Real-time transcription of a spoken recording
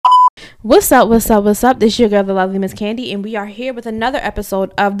What's up, what's up, what's up? This is your girl, the lovely Miss Candy, and we are here with another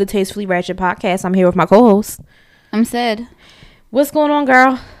episode of the Tastefully Ratchet podcast. I'm here with my co-host. I'm Sid. What's going on,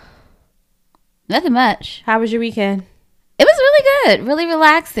 girl? Nothing much. How was your weekend? It was really good. Really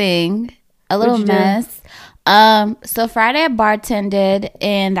relaxing. A little mess. So Friday I bartended,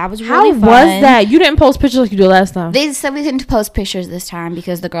 and that was really fun. How was that? You didn't post pictures like you did last time. They said we couldn't post pictures this time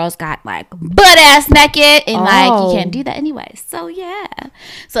because the girls got like butt ass naked, and like you can't do that anyway. So yeah.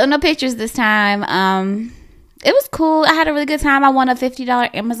 So no pictures this time. It was cool. I had a really good time. I won a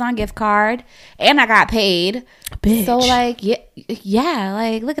 $50 Amazon gift card, and I got paid. Bitch. So like yeah,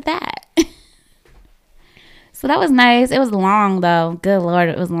 like look at that. So that was nice. It was long though. Good Lord,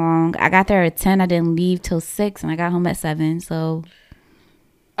 it was long. I got there at 10. I didn't leave till 6, and I got home at 7. So.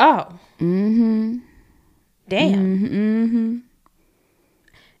 Oh. Mm-hmm. Damn. Mm-hmm.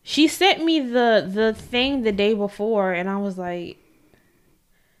 She sent me the thing the day before, and I was like,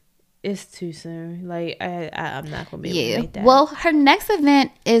 it's too soon. Like I'm not gonna be able to make that. Well, her next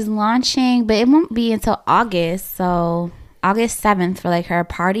event is launching, but it won't be until August. So. August 7th for like her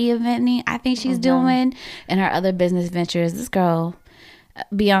party event I think she's doing, and her other business ventures. This girl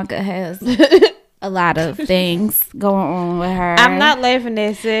Bianca has a lot of things going on with her. I'm not laughing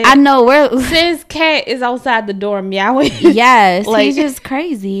at Sid. I know Sid's cat is outside the door meowing. Yes, like, he's just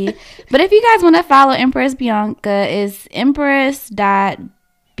crazy. But if you guys want to follow Empress Bianca, it's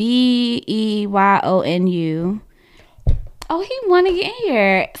empress.beyonu. Oh, he want to get in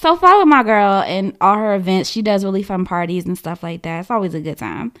here. So follow my girl and all her events. She does really fun parties and stuff like that. It's always a good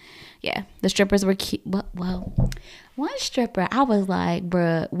time. Yeah, the strippers were cute. Well, one stripper, I was like,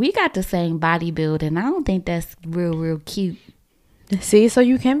 bruh, we got the same body build, and I don't think that's real cute. See, so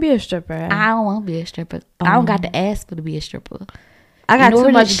you can be a stripper. I don't want to be a stripper. I don't got to ask for to be a stripper. I got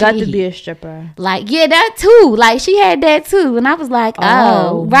too much gut to be a stripper. Like, yeah, that too. Like, she had that too. And I was like,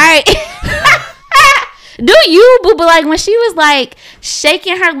 oh. Right. Do you, boo? But like when she was like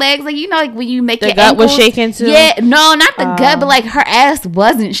shaking her legs, like you know, like when you make your gut ankles, was shaking too. Yeah, no, not the gut, but like her ass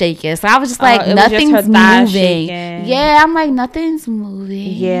wasn't shaking. So I was just like, nothing's just moving. Shaking. Yeah, I'm like nothing's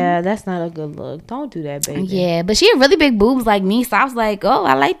moving. Yeah, that's not a good look. Don't do that, baby. Yeah, but she had really big boobs like me, so I was like, oh,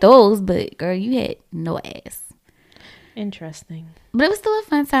 I like those. But girl, you had no ass. Interesting. But it was still a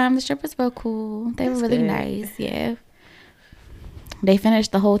fun time. The strippers were cool. They were really nice. Yeah. They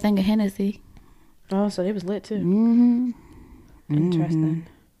finished the whole thing of Hennessy. Oh, so they was lit too. Mm-hmm. Interesting.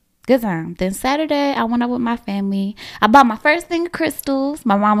 Good time. Then Saturday, I went out with my family. I bought my first thing of crystals.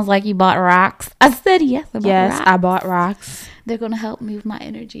 My mom was like, "You bought rocks?" I said, "Yes, I bought rocks. They're gonna help me with my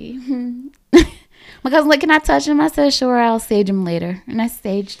energy." My cousin like, "Can I touch them?" I said, "Sure, I'll sage them later." And I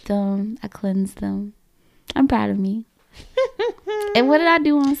saged them. I cleansed them. I'm proud of me. And what did I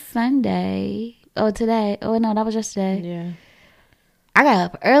do on Sunday? Oh, today. Oh no, that was yesterday. Yeah. I got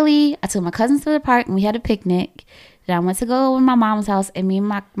up early. I took my cousins to the park and we had a picnic. Then I went to go to my mom's house, and me and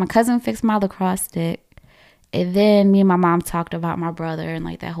my cousin fixed my lacrosse stick. And then me and my mom talked about my brother and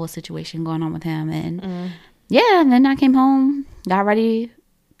like that whole situation going on with him. And yeah, and then I came home, got ready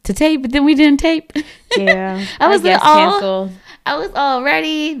to tape, but then we didn't tape. Yeah. I was all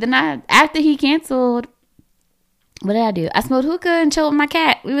ready. Then after he canceled, what did I do? I smoked hookah and chilled with my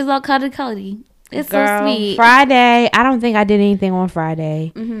cat. We was all cuddly. It's so sweet. Friday, I don't think I did anything on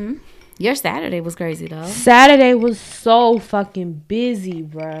Friday. Mm-hmm. Your Saturday was crazy though. Saturday was so fucking busy,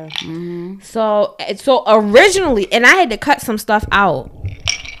 bro. Mm-hmm. So originally, and I had to cut some stuff out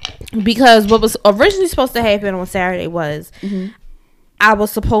because what was originally supposed to happen on Saturday was I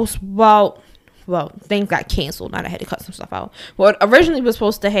was supposed things got canceled. Now I had to cut some stuff out. What originally was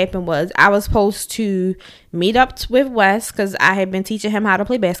supposed to happen was I was supposed to meet up with Wes because I had been teaching him how to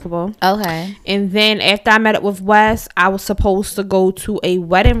play basketball. Okay. And then after I met up with Wes, I was supposed to go to a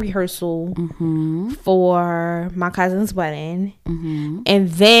wedding rehearsal for my cousin's wedding. And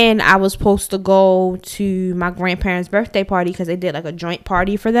then I was supposed to go to my grandparents' birthday party because they did like a joint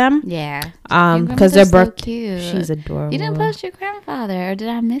party for them. Yeah. Because their birthday. So she's adorable. You didn't post your grandfather, or did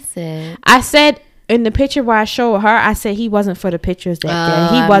I miss it? I said in the picture where I showed her, I said he wasn't for the pictures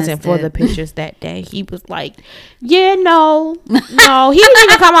that day. He wasn't for the pictures that day. He was like, yeah, no. He didn't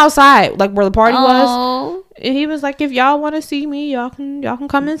even come outside like where the party was. And he was like, if y'all want to see me, y'all can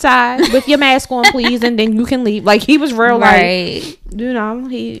come inside with your mask on, please, and then you can leave. Like he was real, right. Like, you know,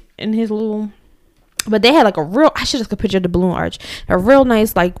 he in his little. But they had like I should just picture the balloon arch, a real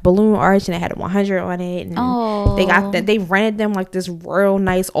nice like balloon arch, and it had a 100 on it. And they got that. They rented them like this real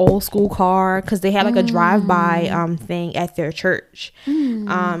nice old school car because they had like a drive by thing at their church.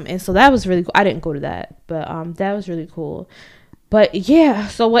 And so that was really cool. I didn't go to that, but that was really cool. But yeah,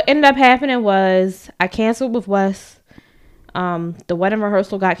 so what ended up happening was I canceled with Wes. The wedding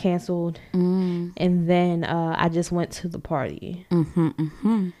rehearsal got canceled, and then I just went to the party.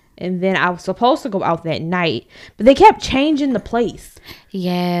 And then I was supposed to go out that night, but they kept changing the place.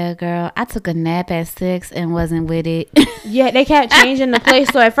 Yeah, girl. I took a nap at 6 and wasn't with it. Yeah, they kept changing the place.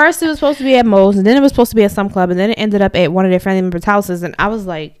 So at first it was supposed to be at Moe's, and then it was supposed to be at some club, and then it ended up at one of their family members' houses. And I was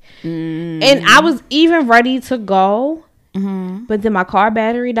like, and I was even ready to go, but then my car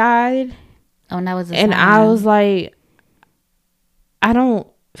battery died. Oh, and that was I was like, I don't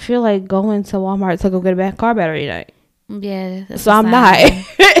feel like going to Walmart to go get a car battery tonight. Yeah. So I'm not.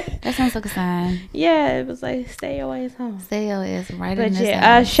 That sounds like a sign. Yeah, it was like, stay your ass home. Stay your ass right But in this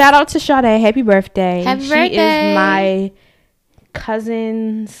yeah, house. shout out to Sade. Happy birthday. Happy She birthday. is my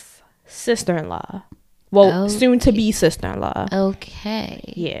cousin's sister-in-law. Well, soon to be sister-in-law. Okay.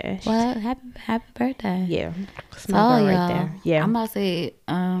 Yeah. Well, happy birthday. Yeah. That's So, my girl right y'all, there. Yeah. I'm about to say,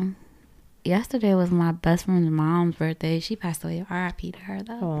 yesterday was my best friend's mom's birthday. She passed away. R.I.P. to her,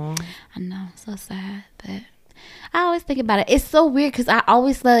 though. Aw. I know. So sad. But I always think about it. It's so weird because I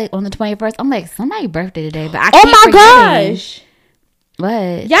always like on the 21st, I'm like, somebody's birthday today. But I Oh keep my forgetting. gosh.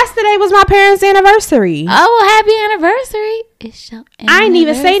 What? Yesterday was my parents' anniversary. Oh, happy anniversary. It's your I ain't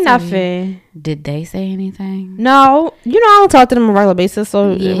even say anniversary. nothing. Did they say anything? No. You know, I don't talk to them on a regular basis,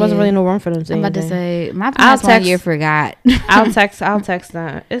 so Yeah. it wasn't really no room for them to say I'm about to anything. say, my I'll parents one text- year forgot. I'll text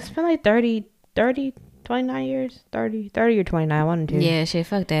them. It's been like 30, 29 years. 30 or 29, one or two. Yeah, shit,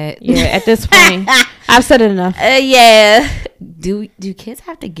 fuck that. Yeah, at this point, I've said it enough. Yeah. Do kids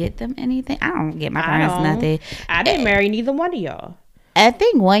have to get them anything? I don't get my I parents don't. nothing. I didn't marry neither one of y'all. I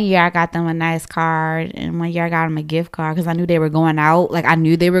think one year I got them a nice card, and one year I got them a gift card because I knew they were going out. Like I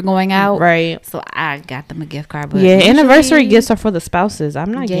knew they were going out, Right. so I got them a gift card. But Yeah, usually- anniversary gifts are for the spouses.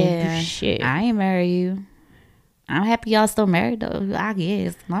 I'm not getting you shit. I ain't marry you. I'm happy y'all still married though. I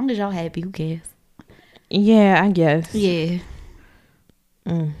guess as long as y'all happy, who cares? Yeah, I guess. Yeah.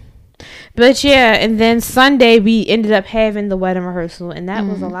 But yeah, and then Sunday we ended up having the wedding rehearsal, and that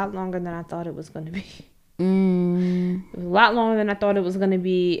was a lot longer than I thought it was going to be. It was a lot longer than I thought it was going to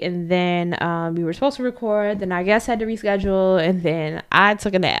be. And then we were supposed to record. Then I guess had to reschedule. And then I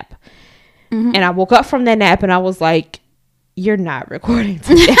took a nap. And I woke up from that nap and I was like, you're not recording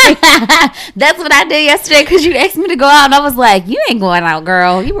today. That's what I did yesterday because you asked me to go out, and I was like, you ain't going out,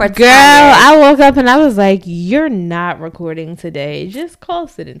 girl. You were Girl, tired. I woke up and I was like, you're not recording today. Just call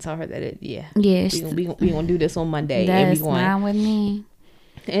Sid and tell her that Yeah, we gonna do this on Monday. that's and we fine with me.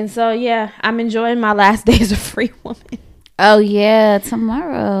 And so yeah, I'm enjoying my last day as a free woman. Oh yeah,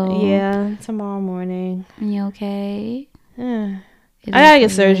 tomorrow. Yeah, tomorrow morning. You okay? Yeah. It I gotta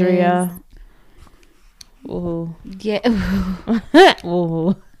is get what it surgery, is. y'all. Woohoo. Yeah.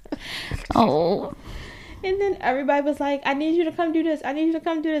 Woohoo. Oh. And then everybody was like, I need you to come do this. I need you to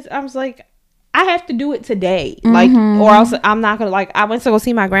come do this. I was like, I have to do it today. Like, or else I'm not gonna, like, I went to go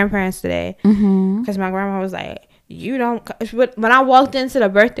see my grandparents today. Because my grandma was like, you don't, when I walked into the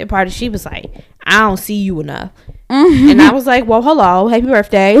birthday party, she was like, I don't see you enough. And I was like, well, hello, happy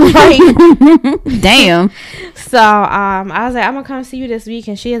birthday. Like, Damn. so I was like, I'm gonna come see you this week.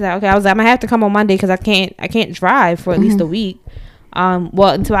 And she was like, okay. I was like, I'm gonna have to come on Monday because I can't drive for at least a week. Well,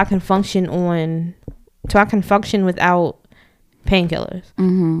 until I can function without painkillers.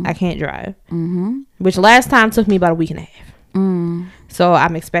 I can't drive. Which last time took me about a week and a half. So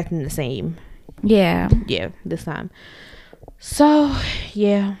I'm expecting the same. Yeah. Yeah, this time. So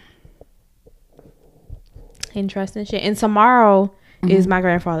yeah, interesting shit. And tomorrow is my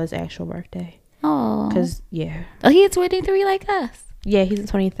grandfather's actual birthday. Oh. Cause yeah, He's 23 like us. yeah, he's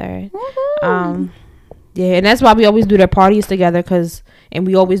the 23rd. Woohoo. Yeah, and that's why we always do their parties together. And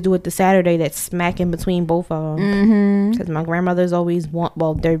we always do it the Saturday that's smack in between both of them. Because my grandmother's always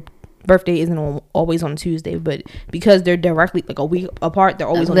their birthday isn't always on Tuesday, but because they're directly like a week apart, they're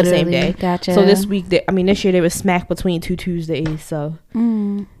always on the same day. Gotcha. So this week, this year they was smack between two Tuesdays. So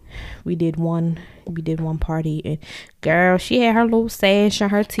we did one party, and girl, she had her little sash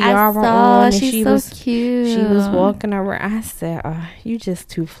and her tiara on, and she's she so was cute. She was walking around. I said, "You just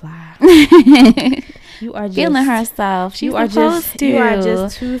too fly. You are just feeling herself. She's you are supposed to. you are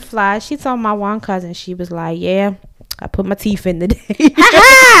just too fly." She told my one cousin, she was like, "Yeah, I put my teeth in today."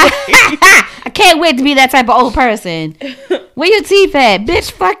 I can't wait to be that type of old person. Where your teeth at? Bitch,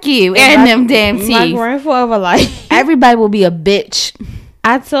 fuck you. And them damn My teeth. grandfather, like, Everybody will be a bitch.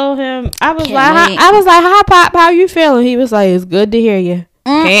 I told him, I was Can't like, wait. hi, "Hi, Pop, how you feeling?" He was like, "It's good to hear you.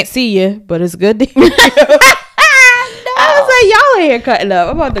 Can't see you, but it's good to hear you." I was like, "Y'all ain't here cutting up.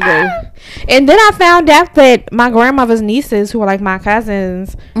 I'm about to go." And then I found out that my grandmother's nieces, who are like my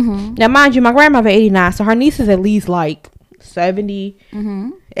cousins, now mind you, my grandmother 89, so her niece is at least like 70.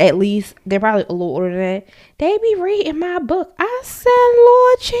 At least they're probably a little older than that. They be reading my book. I said,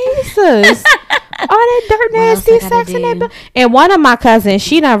 Lord Jesus, all that dirt, nasty sex in that book. And one of my cousins,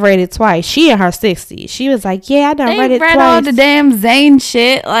 she done read it twice. She in her 60s. She was like, yeah, I done read it twice. All the damn Zane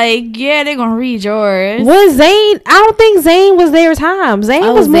shit. Like, yeah, they gonna read yours. Was Zane? I don't think Zane was their time.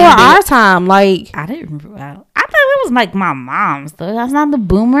 Zane was more our time. Like, I didn't. I thought it was like my mom's though. That's not the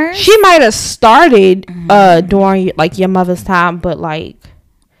boomers. She might have started during like your mother's time, but like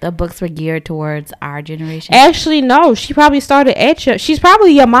the books were geared towards our generation. Actually, no. She probably started at your. She's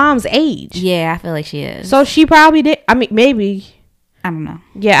probably your mom's age. Yeah, I feel like she is. So she probably did. I mean, maybe. I don't know.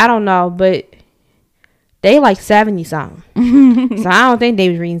 Yeah, I don't know, but they like 70 something. So I don't think they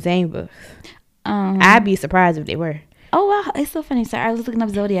was reading Zane books. I'd be surprised if they were. Oh wow, it's so funny. So I was looking up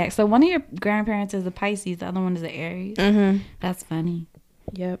zodiac. So one of your grandparents is a Pisces, the other one is an Aries. That's funny.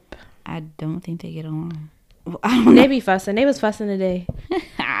 Yep. I don't think they get along. They be fussing. They was fussing today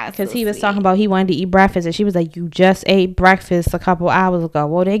because he was talking about he wanted to eat breakfast, and she was like, "You just ate breakfast a couple hours ago."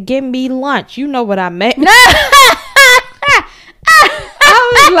 Well, they give me lunch. You know what I meant.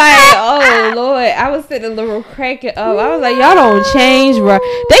 I was like, "Oh Lord!" I was sitting a little cracking up. I was like, "Y'all don't change, bro."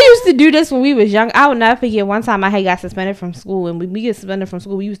 They used to do this when we was young. I would never forget. One time I had got suspended from school, and when we get suspended from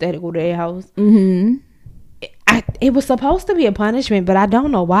school, we used to have to go to their house. It was supposed to be a punishment, but I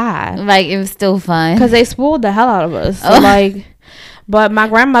don't know why. Like, it was still fun because they spoiled the hell out of us. So like, but my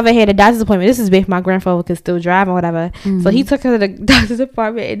grandmother had a doctor's appointment. This is big. My grandfather could still drive or whatever. So he took her to the doctor's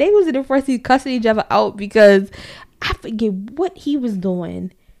appointment, and they was in the front seat cussing each other out because I forget what he was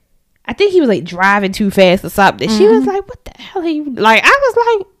doing. I think he was like driving too fast or something. She was like, "What the hell are you?" Like, I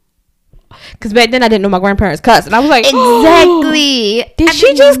was like, because back then I didn't know my grandparents cuss, and I was like, exactly. Did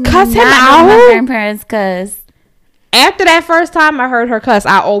she just cuss him out? My grandparents cuss. After that first time I heard her cuss,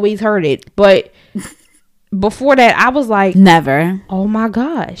 I always heard it. But before that, I was like, never. Oh my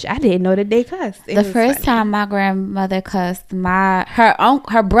gosh, I didn't know that they cussed. The first time my grandmother cussed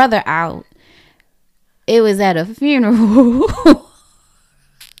her brother out, it was at a funeral.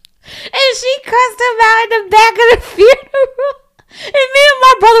 And she cussed him out in the back of the funeral. And me and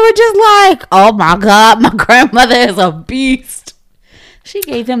my brother were just like, oh my God, my grandmother is a beast. She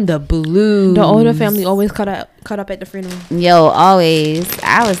gave him the blues. The older family always cut up at the funeral. Yo, always.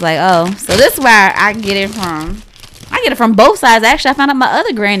 I was like, oh, so this is where I get it from. I get it from both sides. Actually, I found out my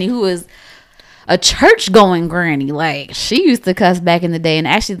other granny, who was a church-going granny. Like, she used to cuss back in the day. And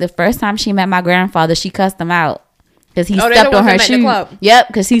actually, the first time she met my grandfather, she cussed him out. Because he stepped on her shoe. Yep,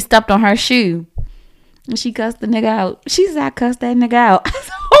 because he stepped on her shoe. And she cussed the nigga out. She said, I cussed that nigga out. I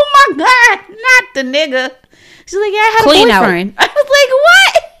said, oh my God, not the nigga. She's like, yeah, I had a boyfriend. I was like,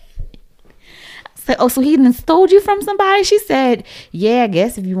 what? I said, oh, so he done stole you from somebody? She said, yeah, I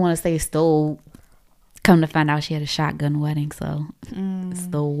guess if you want to say stole. Come to find out she had a shotgun wedding, so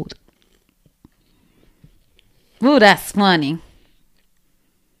stole. Ooh, that's funny.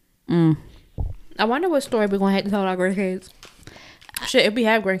 I wonder what story we're going to have to tell our grandkids. Shit, if we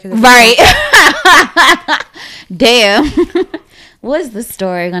have grandkids. Right. Damn. What's the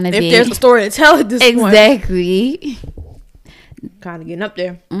story going to be? If there's a story to tell at this point. Exactly. Kind of getting up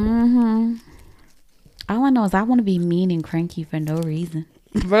there. All I know is I want to be mean and cranky for no reason.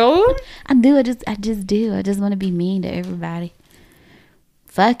 Bro? I do. I just do. I just want to be mean to everybody.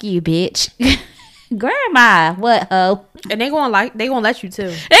 Fuck you, bitch. Grandma, what hoe? And they gonna let you too.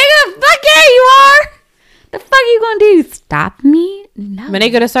 They gonna fuck yeah, you are. The fuck you gonna do? Stop me? No. When they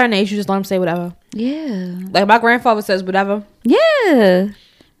get a certain age, you just let them say whatever. Yeah. Like my grandfather says whatever. Yeah.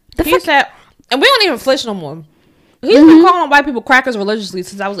 He said, and we don't even flinch no more. He's been calling white people crackers religiously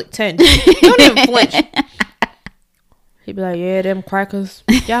since I was like 10. We don't even flinch. He'd be like, yeah, them crackers.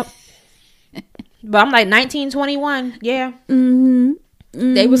 Yep. But I'm like 19, 21. Yeah.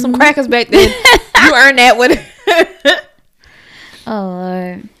 They was some crackers back then. You earned that with it. Oh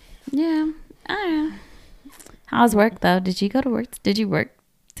Lord. Yeah. I don't know. How's work though? Did you go to work? Did you work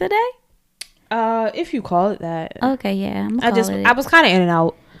today? If you call it that. Okay, yeah. I was kind of in and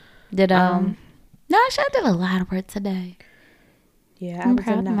out. No, actually, I did a lot of work today. Yeah, I'm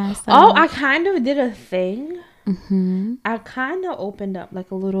proud of myself. Oh, I kind of did a thing. I kind of opened up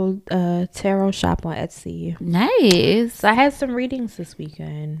like a little tarot shop on Etsy. Nice. So I had some readings this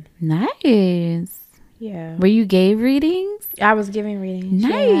weekend. Nice. Yeah. Were you gave readings? I was giving readings.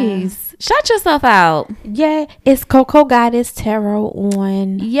 Nice. Yeah. Shout yourself out. Yeah, it's Coco Goddess Tarot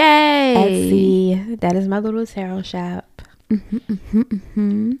on Etsy. That is my little tarot shop.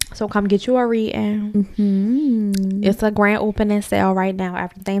 So come get you a reading. It's a grand opening sale right now.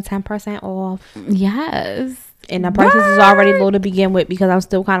 Everything 10% off. Yes. And the prices is already low to begin with because I'm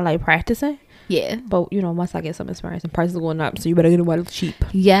still kind of like practicing. Yeah. But you know, once I get some experience and prices are going up, so you better get it while it's cheap.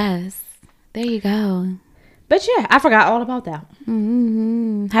 Yes. There you go. But yeah, I forgot all about that.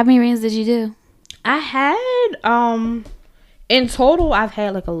 Mm-hmm. How many rings did you do? I had in total I've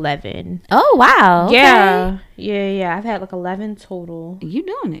had like 11. Oh wow. Okay. Yeah. I've had like 11 total. You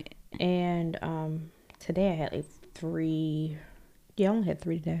doing it? And today I had like 3. Yeah, I only had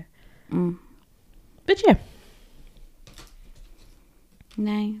 3 today. But yeah.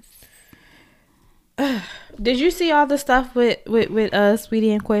 Nice. Did you see all the stuff with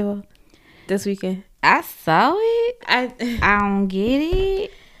Sweetie and Quavo this weekend? I saw it. I don't get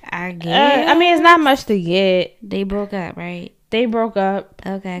it. I guess. I mean, it's not much to get. They broke up, right? They broke up.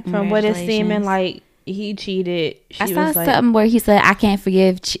 Okay. From what it's seeming like he cheated. I saw something where he said, I can't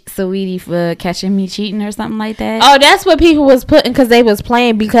forgive Saweetie for catching me cheating or something like that. Oh, that's what people was putting because they was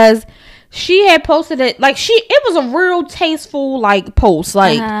playing because she had posted it like it was a real tasteful like post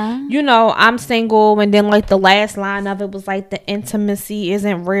like you know, I'm single, and then like the last line of it was like the intimacy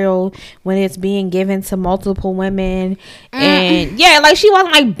isn't real when it's being given to multiple women. And yeah, like she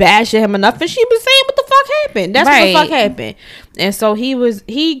wasn't like bashing him enough, and she was saying what the fuck happened. That's what the fuck happened. And so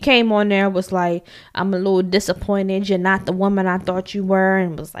he came on there, was like, I'm a little disappointed you're not the woman I thought you were,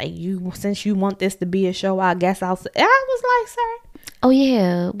 and was like, since you want this to be a show, I guess I was like, sir. Oh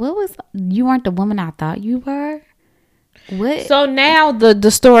yeah, you weren't the woman I thought you were? What? So now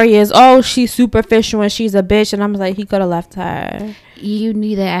the story is, oh, she's superficial and she's a bitch, and I'm like, he could have left her. You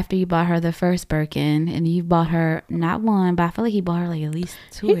knew that after you bought her the first Birkin, and you bought her not one, but I feel like he bought her like at least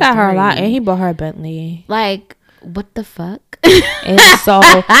 2. He got her a lot, and he bought her a Bentley. Like, what the fuck? And so,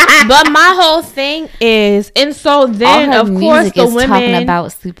 but my whole thing is, and so then of course the women talking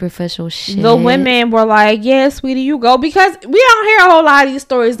about superficial shit. The women were like, yeah, sweetie, you go, because we don't hear a whole lot of these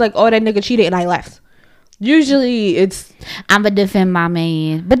stories like, oh, that nigga cheated and I left. Usually it's, I'm gonna defend my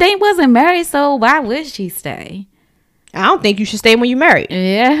man, but they wasn't married, so why would she stay? I don't think you should stay when you're married.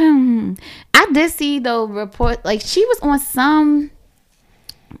 Yeah, I did see though report like she was on some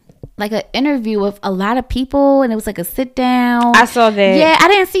like an interview with a lot of people, and it was like a sit down. I saw that. Yeah, I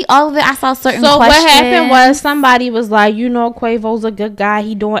didn't see all of it. I saw certain so questions. What happened was somebody was like, you know, Quavo's a good guy,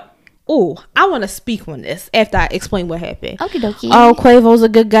 he doing. Oh, I want to speak on this after I explain what happened. Okie dokie. Oh, Quavo's a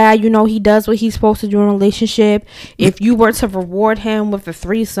good guy, you know, he does what he's supposed to do in a relationship. If you were to reward him with a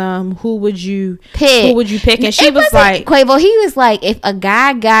threesome, who would you pick? And she was like, Quavo, he was like, if a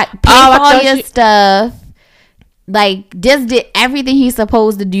guy got paid for all your stuff, like just did everything he's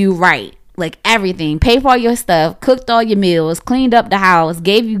supposed to do right, like everything, paid for all your stuff, cooked all your meals, cleaned up the house,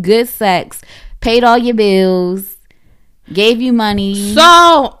 gave you good sex, paid all your bills, gave you money.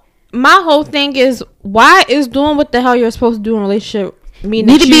 So my whole thing is, why is doing what the hell you're supposed to do in a relationship need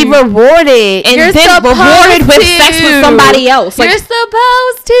to be rewarded, and you're then rewarded with sex with somebody else? Like, you're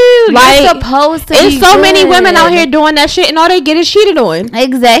supposed to. Like, you're supposed to. There's so many women out here doing that shit, and all they get is cheated on.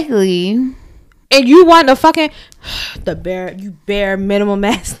 Exactly. And you want the fucking bare minimum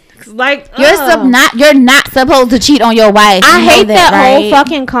ass. Like, you're not supposed to cheat on your wife. I hate that whole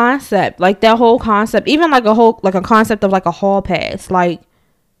fucking concept. Like that whole concept, even like a concept of like a hall pass. Like,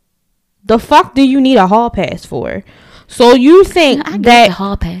 the fuck do you need a hall pass for? So you think I get that the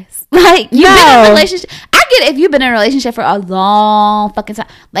hall pass? Like, you've been in a relationship. I get it if you've been in a relationship for a long fucking time.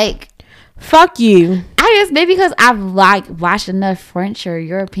 Like, fuck you. I guess maybe because I've like watched enough French or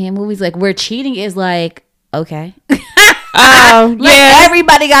European movies, like where cheating is like, okay. Like, yeah,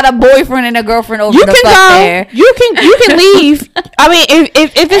 everybody got a boyfriend and a girlfriend over you the can fuck go there. you can leave. I mean,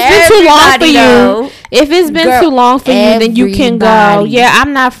 if it's been too long for you, if it's been too long for you, then you can go. Yeah,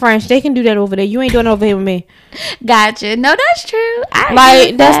 I'm not French, they can do that over there. You ain't doing it over here with me. Gotcha. No, that's true.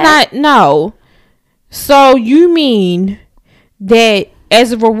 That's not, no. So you mean that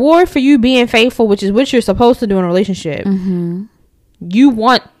as a reward for you being faithful, which is what you're supposed to do in a relationship, you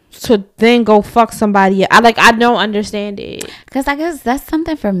want to then go fuck somebody? I don't understand it. Because I guess that's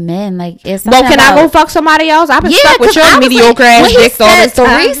something for men. Like, it's well, can I go fuck somebody else? I've been stuck with your mediocre ass dick all this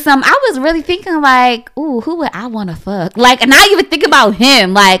time. Threesome, I was really thinking like, ooh, who would I want to fuck? Like, and I even think about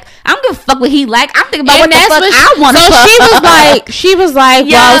him. Like, I don't give a fuck what he like. I'm thinking about what the fuck I want to fuck. So she was like,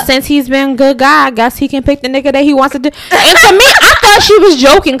 well, since he's been a good guy, I guess he can pick the nigga that he wants to do. And to me, I thought she was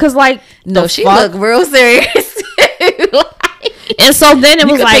joking because, like, no, she looked real serious. And so then it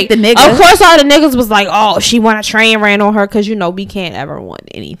was like, of course all the niggas was like, oh, she want a train ran on her, because you know we can't ever want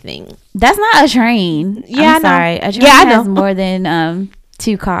anything. That's not a train. Yeah, I'm sorry. A train has more than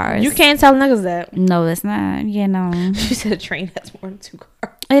 2 cars. You can't tell niggas that. No, it's not. You know, she said a train has more than 2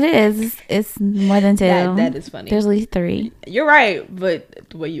 cars. It is. It's more than 2. That is funny. There's at least 3. You're right, but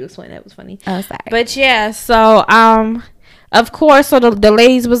the way you explained that was funny. Oh, sorry. But yeah, so of course, so the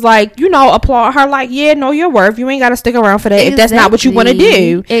ladies was like, you know, applaud her like, yeah, know your worth. You ain't got to stick around for that if that's not what you want to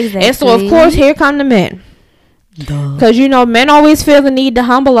do. Exactly. And so, of course, here come the men. Because, you know, men always feel the need to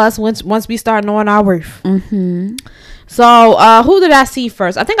humble us once we start knowing our worth. Mm-hmm. So, who did I see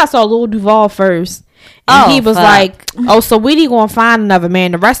first? I think I saw Lil Duval first. And he was like, oh, so Weedy gonna find another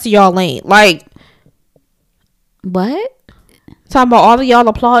man. The rest of y'all ain't. Like, what? Talking about all of y'all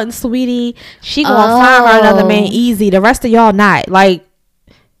applauding Sweetie. She gonna find her another man easy. The rest of y'all not. Like,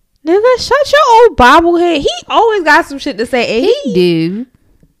 nigga, shut your old bobblehead. He always got some shit to say. He do.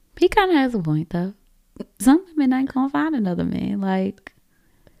 He kind of has a point, though. Some women ain't gonna find another man. Like,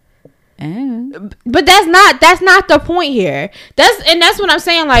 but that's not the point here. That's what I'm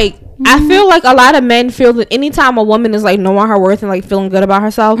saying. Like, I feel like a lot of men feel that anytime a woman is like knowing her worth and like feeling good about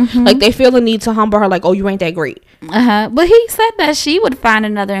herself, like they feel the need to humble her. Like, oh, you ain't that great. But he said that she would find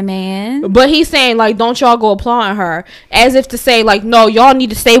another man. But he's saying like, don't y'all go applauding her, as if to say like, no, y'all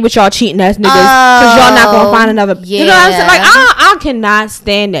need to stay with y'all cheating ass niggas because y'all not gonna find another. Yeah. You know what I'm saying? Like, I cannot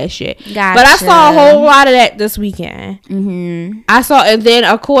stand that shit. Gotcha. But I saw a whole lot of that this weekend. I saw, and then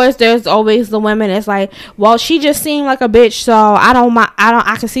of course there's always the women. It's like, well, she just seemed like a bitch, so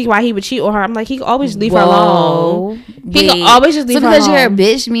I can see why he would cheat on her. I'm like, he could always leave her alone. He could always just leave her alone. So because you're a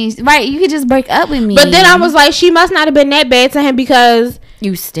bitch means right, you could just break up with me. But then I was like, she must not have been that bad to him because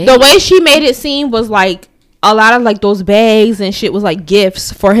you stayed. The way she made it seem was like a lot of like those bags and shit was like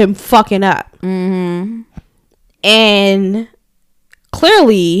gifts for him fucking up. And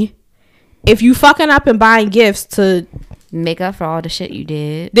clearly, if you fucking up and buying gifts to make up for all the shit you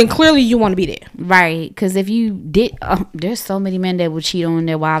did, then clearly you want to be there, right? Because if you did, there's so many men that would cheat on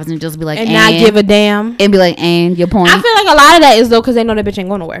their wives and just be like, and not give a damn, and be like, and your point. I feel like a lot of that is though because they know that bitch ain't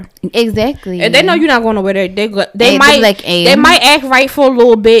going nowhere. Exactly. And they know you're not going nowhere. They might like, they might act right for a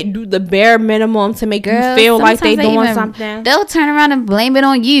little bit, do the bare minimum to make you feel like they doing something. They'll turn around and blame it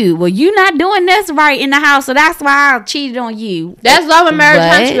on you. Well, you not doing this right in the house, so that's why I cheated on you. That's Love and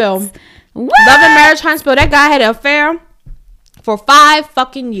Marriage Huntsville. What? Love and Marriage Huntsville. That guy had an affair for 5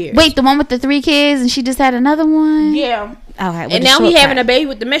 fucking years. Wait, the one with the 3 kids and she just had another one? Yeah. Okay. And now he having a baby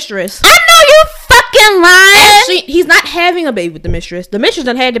with the mistress. I know you fucking lying. Actually, he's not having a baby with the mistress. The mistress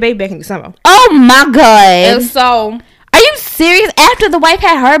done had the baby back in December. Oh my god. And so, are you serious? After the wife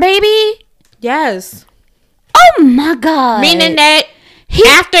had her baby? Yes. Oh my god. Meaning that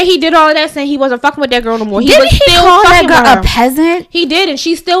after he did all of that, saying he wasn't fucking with that girl no more. Didn't he call that girl a peasant? He did, and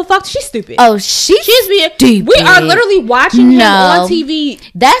she still fucked. She's stupid. Oh, she's stupid. We are literally watching him on TV.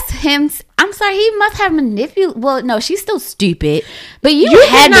 That's him. I'm sorry, he must have manipulated. Well, no, she's still stupid. But you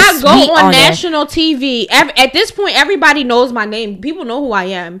had cannot to go on national TV. At this point, everybody knows my name. People know who I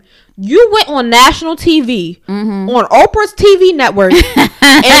am. You went on national TV, on Oprah's TV network,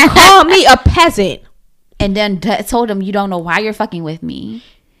 and called me a peasant. And then told him, you don't know why you're fucking with me.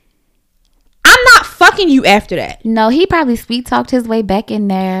 I'm not fucking you after that. No, he probably sweet talked his way back in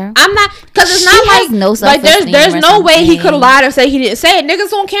there. I'm not, because it's not like there's no way he could have lied or say he didn't say it.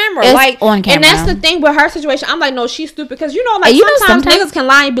 Niggas on camera, it's like on camera. And that's the thing with her situation. I'm like, no, she's stupid because you know, like sometimes niggas can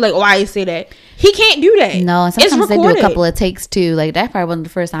lie and be like, oh, I didn't say that. He can't do that. No, and sometimes they do a couple of takes too. Like that probably wasn't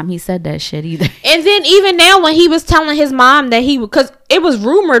the first time he said that shit either. And then even now when he was telling his mom that he would, because it was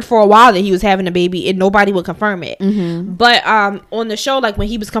rumored for a while that he was having a baby and nobody would confirm it. But on the show, like when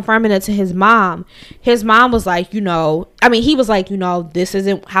he was confirming it to his mom was like, you know, I mean, he was like, you know, this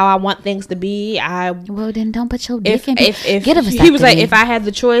isn't how I want things to be. Well, then don't put your dick in. If get a vasectomy. He was like, if I had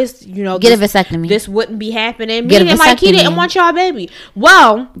the choice, you know, get a vasectomy. This wouldn't be happening. Meaning like he didn't want y'all baby.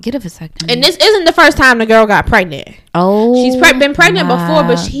 Well, get a vasectomy. And this isn't the first time the girl got pregnant. Oh, she's been pregnant before,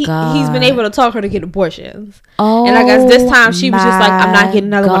 but he's been able to talk her to get abortions. Oh, and I guess this time she was just like, I'm not getting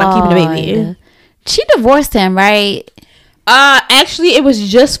another one. I'm keeping the baby. She divorced him, right? Actually, it was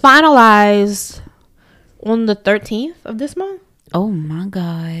just finalized on the 13th of this month. Oh my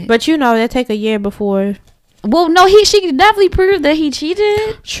god! But you know, that take a year before. Well, no, she could definitely prove that he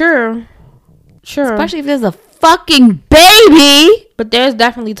cheated. Sure. Especially if there's a fucking baby. But theirs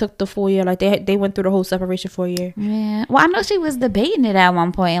definitely took the full year. Like they went through the whole separation for a year. Yeah. Well, I know she was debating it at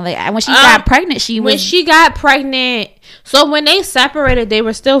one point. Like when she got pregnant, when she got pregnant. So when they separated, they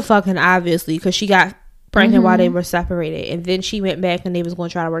were still fucking, obviously, because she got pregnant while they were separated, and then she went back and they was going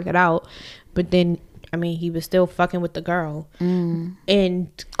to try to work it out. But then, I mean, he was still fucking with the girl,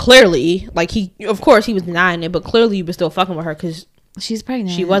 and clearly, like of course, he was denying it, but clearly, he was still fucking with her because. She's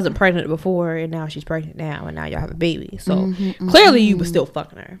pregnant. She wasn't pregnant before, and now she's pregnant now, and now y'all have a baby. So clearly, you were still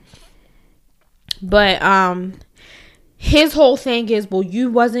fucking her. But his whole thing is, well,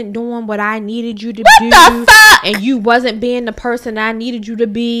 you wasn't doing what I needed you to do. What the fuck? And you wasn't being the person I needed you to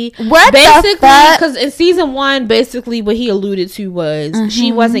be. What basically, the fuck? Because in season 1, basically what he alluded to was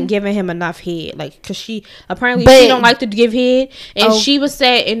she wasn't giving him enough head. Like, because she don't like to give head. And she was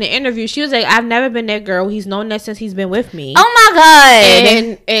saying in the interview, she was like, I've never been that girl. He's known that since he's been with me. Oh my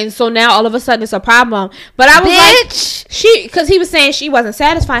God. And so now all of a sudden it's a problem. But I was like, because he was saying she wasn't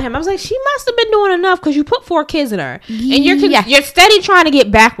satisfying him. I was like, she must have been doing enough because you put 4 kids in her. And you're steady trying to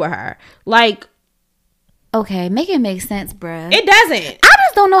get back with her. Like, okay, make it make sense, bruh. It doesn't. I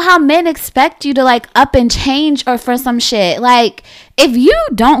just don't know how men expect you to like up and change or for some shit. Like, if you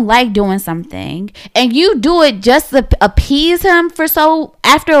don't like doing something and you do it just to appease him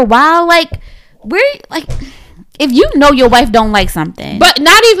after a while, like, if you know your wife don't like something, but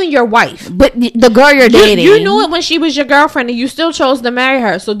not even your wife, but the girl you're dating, you knew it when she was your girlfriend, and you still chose to marry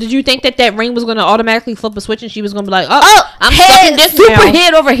her. So did you think that ring was going to automatically flip a switch, and she was going to be like, "Oh, I'm sucking this super now.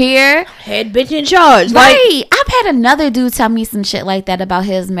 Head over here, head bitch in charge." Right? I've had another dude tell me some shit like that about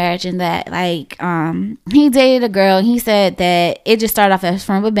his marriage, and that like he dated a girl, and he said that it just started off as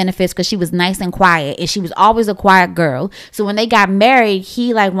friend with benefits because she was nice and quiet, and she was always a quiet girl. So when they got married,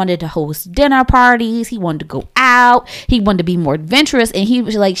 he like wanted to host dinner parties, he wanted to go out, he wanted to be more adventurous, and he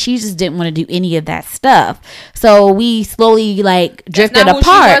was like, she just didn't want to do any of that stuff. So we slowly like drifted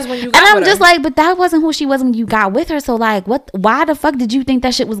apart, and I'm just like, but that wasn't who she was when you got with her. So like, why the fuck did you think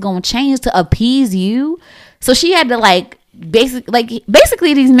that shit was gonna change to appease you? So she had to like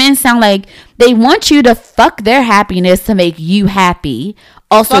basically these men sound like they want you to fuck their happiness to make you happy.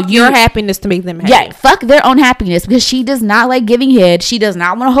 Also, fuck your happiness to make them happy. Yeah, fuck their own happiness, because she does not like giving head. She does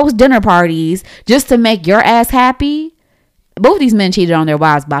not want to host dinner parties just to make your ass happy. Both these men cheated on their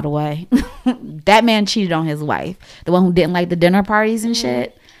wives, by the way. That man cheated on his wife, the one who didn't like the dinner parties and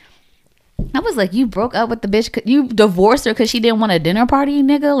shit. I was like, you broke up with the bitch, you divorced her because she didn't want a dinner party,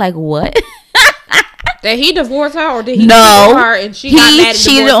 nigga? Like, what? Did he divorce her, or did he cheat on her and she got mad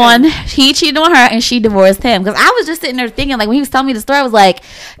and he cheated on her and she divorced him? Because I was just sitting there thinking, like, when he was telling me the story, I was like,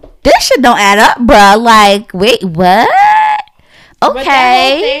 this shit don't add up, bruh. Like, wait, what? Okay. But that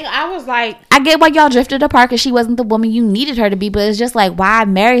whole thing, I was like, I get why y'all drifted apart because she wasn't the woman you needed her to be, but it's just like, why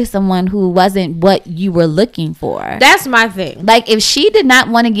marry someone who wasn't what you were looking for? That's my thing. Like, if she did not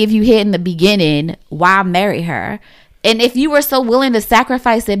want to give you head in the beginning, why marry her? And if you were so willing to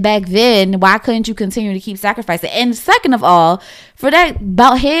sacrifice it back then, why couldn't you continue to keep sacrificing? And second of all, for that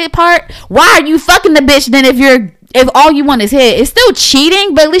about head part, why are you fucking the bitch then if all you want is head? It's still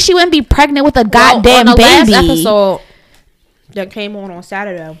cheating, but at least you wouldn't be pregnant with a goddamn on the baby. Last episode that came on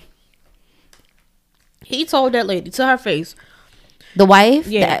Saturday, he told that lady to her face, the wife?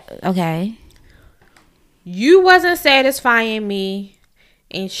 Yeah. Okay. You wasn't satisfying me,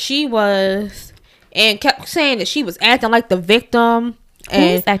 and she was... And kept saying that she was acting like the victim.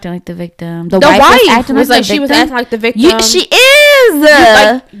 And who's acting like the victim? The wife was acting was like she was acting like the victim. She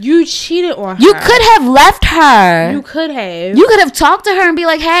is. You cheated on her. You could have left her. You could have. You could have talked to her and be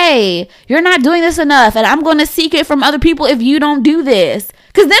like, hey, you're not doing this enough, and I'm going to seek it from other people if you don't do this.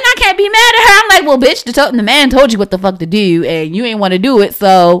 Because then I can't be mad at her. I'm like, well, bitch, the man told you what the fuck to do, and you ain't want to do it,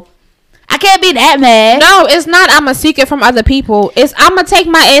 so... I can't be that mad. No, it's not. I'm a secret from other people. It's I'm gonna take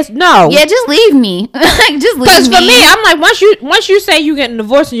my ass. No. Yeah, just leave me. Just leave me. Because for me, I'm like, once you say you getting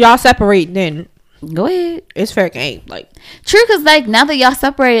divorced and y'all separate, then go ahead. It's fair game. Like, true, because like now that y'all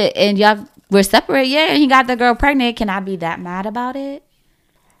separated and y'all were separated, yeah, and he got the girl pregnant. Can I be that mad about it?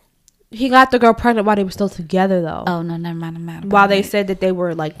 He got the girl pregnant while they were still together, though. Oh no, never mind. I'm mad about while they said that they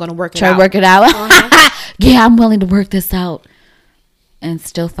were like gonna work it out. Try to work it out. Yeah, I'm willing to work this out. And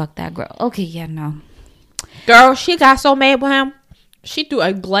still fuck that girl. Okay, yeah, no. Girl, she got so mad with him. She threw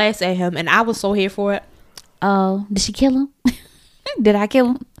a glass at him, and I was so here for it. Oh, did she kill him? Did I kill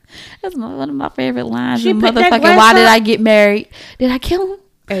him? That's one of my favorite lines. She put motherfucking, why did I get married? Did I kill him?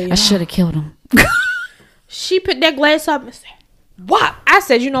 Hey, I should have killed him. She put that glass up and said, "What?" I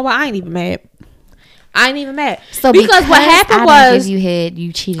said, "You know what? I ain't even mad. I ain't even mad." So because what happened was, give you head,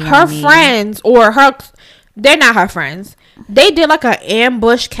 you cheated her on me. Friends or her, they're not her friends. They did like an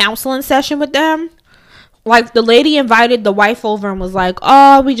ambush counseling session with them. Like, the lady invited the wife over and was like,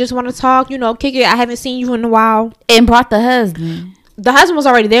 oh, we just want to talk, kick it. I haven't seen you in a while. And brought the husband. The husband was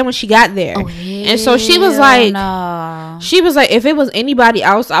already there when she got there. Oh, and so she was like, if it was anybody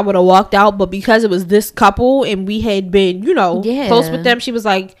else, I would have walked out. But because it was this couple and we had been, close with them, she was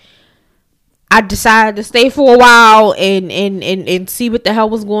like, I decided to stay for a while and see what the hell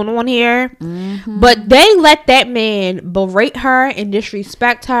was going on here. Mm-hmm. But they let that man berate her and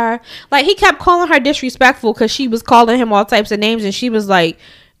disrespect her. Like, he kept calling her disrespectful because she was calling him all types of names. And she was like,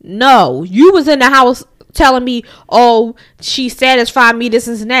 no, you was in the house telling me, oh, she satisfied me, this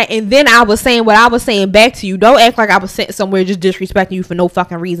and that, and then I was saying what I was saying back to you. Don't act like I was sitting somewhere just disrespecting you for no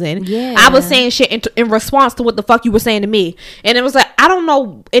fucking reason. Yeah. I was saying shit in response to what the fuck you were saying to me. And it was like, I don't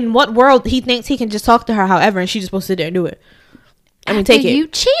know in what world he thinks he can just talk to her however, and she's just supposed to sit there and do it. I mean, take it. You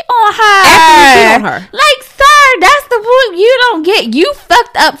cheat on her. After you cheat on her. Like, sir, that's the point you don't get. You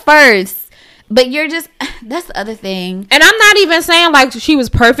fucked up first. But you're just, that's the other thing. And I'm not even saying like she was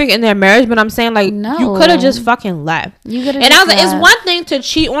perfect in their marriage, but I'm saying like you could have just fucking left. You could have. And I was like, it's one thing to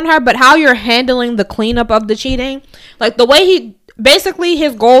cheat on her, but how you're handling the cleanup of the cheating, like the way he basically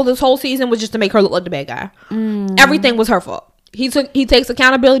his goal this whole season was just to make her look like the bad guy. Everything was her fault. He takes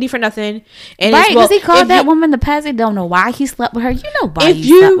accountability for nothing. And right, because he called that woman the peasant. Don't know why he slept with her. You know why he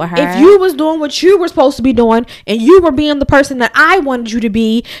slept with her. If you was doing what you were supposed to be doing and you were being the person that I wanted you to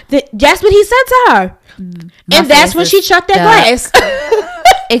be, that's what he said to her. And that's when she shut that glass.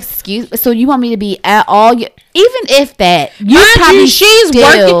 Excuse. So you want me to be at all? Even if that, she's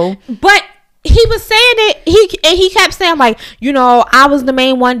working, but. He was saying it. He kept saying like, you know, I was the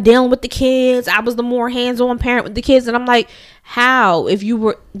main one dealing with the kids. I was the more hands-on parent with the kids, and I'm like, how? If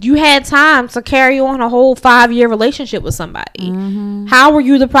you had time to carry on a whole 5-year relationship with somebody, how were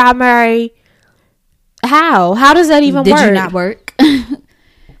you the primary? How does that even work? Did you not work?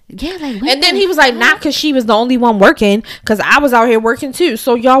 Yeah, like, and then he was like, not because she was the only one working, because I was out here working too.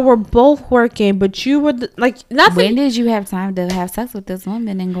 So y'all were both working, but you were like nothing. When did you have time to have sex with this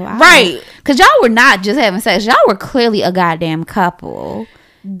woman and go out? Right, because y'all were not just having sex. Y'all were clearly a goddamn couple.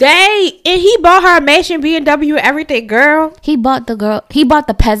 And he bought her a mansion, BMW, everything, girl. He bought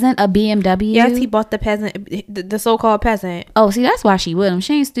the peasant a BMW. Yes, he bought the peasant, the so-called peasant. Oh, see, that's why she with him.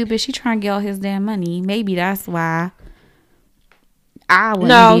 She ain't stupid. She trying to get all his damn money. Maybe that's why. I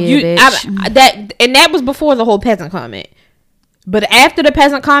wouldn't be a bitch. That was before the whole peasant comment. But after the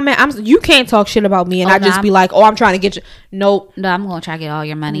peasant comment, you can't talk shit about me, and be like, "Oh, I'm trying to get you." Nope. No, I'm gonna try to get all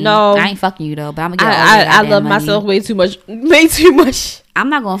your money. No, I ain't fucking you though. But I'm gonna get all your I love money. myself way too much. Way too much. I'm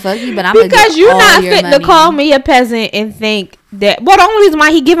not gonna fuck you, but I'm because gonna get you're all not your fit money. to call me a peasant and think that. Well, the only reason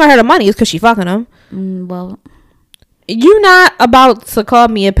why he giving her the money is because she fucking him. Well, you not about to call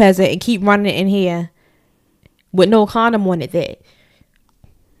me a peasant and keep running in here with no condom on it. That.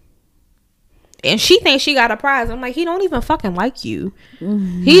 And she thinks she got a prize. I'm like, he don't even fucking like you.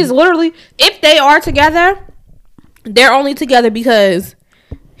 He's literally, if they are together, they're only together because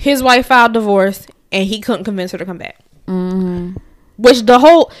his wife filed divorce and he couldn't convince her to come back. Which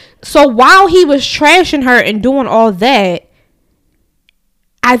so while he was trashing her and doing all that,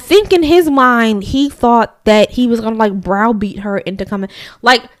 I think in his mind, he thought that he was going to like browbeat her into coming.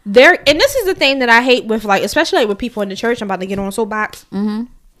 Like and this is the thing that I hate with like, especially like with people in the church. I'm about to get on a soapbox.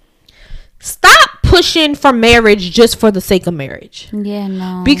 Stop pushing for marriage just for the sake of marriage. Yeah,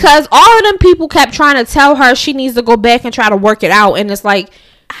 no. Because all of them people kept trying to tell her she needs to go back and try to work it out. And it's like,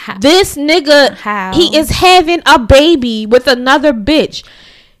 this nigga, he is having a baby with another bitch.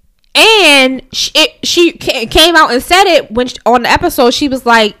 And she came out and said it on the episode. She was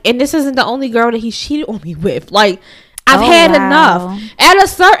like, and this isn't the only girl that he cheated on me with. Like, I've had enough. At a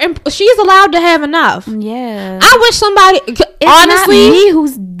certain, she's allowed to have enough. Yeah. I wish somebody, it's honestly, not me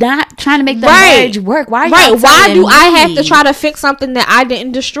who's not trying to make the marriage work. Why do I have to try to fix something that I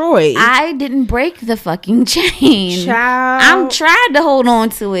didn't destroy? I didn't break the fucking chain. Child. I'm trying to hold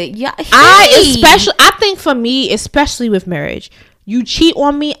on to it. Yeah. I think for me, especially with marriage, you cheat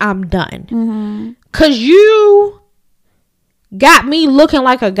on me, I'm done. Cause you got me looking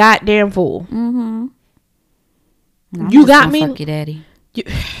like a goddamn fool. You got me. Fuck your daddy.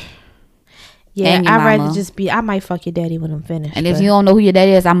 Yeah, I'd rather just be. I might fuck your daddy when I'm finished. And if you don't know who your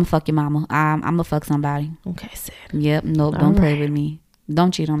daddy is, I'm gonna fuck your mama. I'm gonna fuck somebody. Okay, Sid. Yep. Nope. Don't play with me.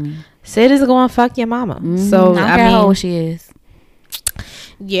 Don't cheat on me. Sid is going to fuck your mama. So I don't care how old she is.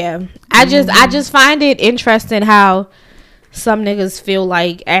 Yeah, I just find it interesting how some niggas feel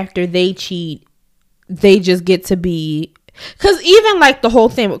like after they cheat, they just get to be. Because even like the whole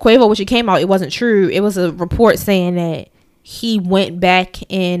thing with Quavo, which it came out, it wasn't true. It was a report saying that he went back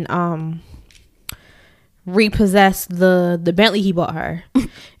and repossessed the Bentley he bought her.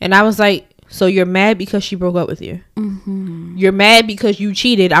 And I was like, so you're mad because she broke up with you? You're mad because you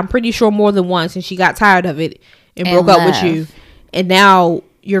cheated, I'm pretty sure more than once, and she got tired of it and broke up with you. And now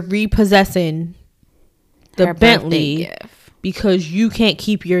you're repossessing the Bentley because you can't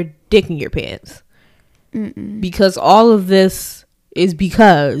keep your dick in your pants. Because all of this is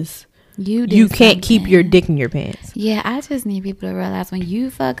because you can't keep your dick in your pants. Yeah, I just need people to realize when you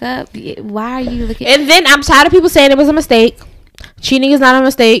fuck up, why are you looking? And then I'm tired of people saying it was a mistake. Cheating is not a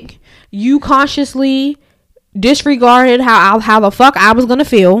mistake. You consciously disregarded how the fuck I was gonna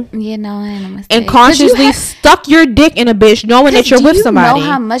feel. You know, and consciously stuck your dick in a bitch knowing that you're with somebody. You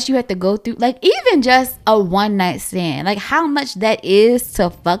know how much you have to go through, like even just a one night stand, like how much that is to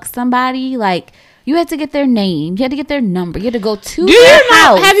fuck somebody. Like you had to get their name, you had to get their number, you had to go to their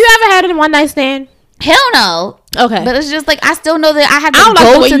house. Have you ever had a one night stand? Hell no. Okay, but it's just like I still know that I have to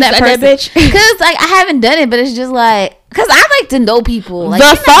go to that person, because like I haven't done it, but it's just like because I like to know people. Like,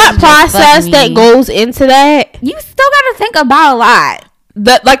 the thought process that goes into that, you still got to think about a lot.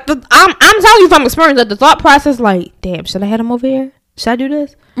 I'm telling you from experience that the thought process, like, damn, should I have him over here? Should I do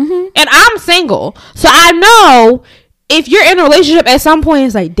this? Mm-hmm. And I'm single, so I know if you're in a relationship at some point,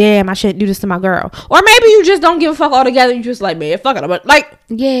 it's like, damn, I shouldn't do this to my girl. Or maybe you just don't give a fuck altogether. You just like, man, fuck it. But like,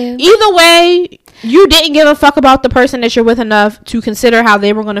 yeah. Either way, you didn't give a fuck about the person that you're with enough to consider how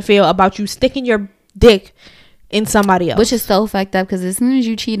they were going to feel about you sticking your dick in somebody else. Which is so fucked up, because as soon as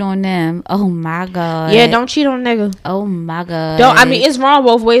you cheat on them, oh my god. Yeah, don't cheat on a nigga. Oh my god. It's wrong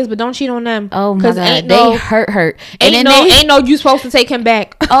both ways, but don't cheat on them. Oh my god. They hurt. Ain't no you supposed to take him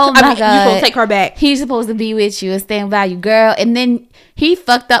back. Oh my god. You supposed to take her back. He's supposed to be with you and stand by you, girl. And then he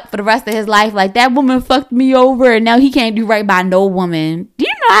fucked up for the rest of his life. Like, that woman fucked me over and now he can't do right by no woman. Do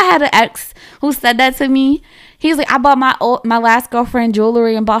you know I had an ex who said that to me? He's like, I bought my last girlfriend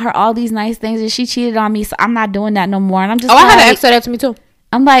jewelry and bought her all these nice things, and she cheated on me, so I'm not doing that no more. And I'm just I had an ex say that to me too.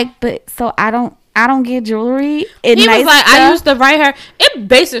 I'm like, but so I don't get jewelry. He was like, stuff. I used to write her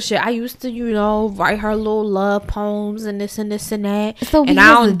basic shit. I used to, write her little love poems and this and this and that. So and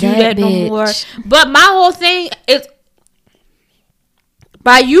I don't do that no more. But my whole thing is,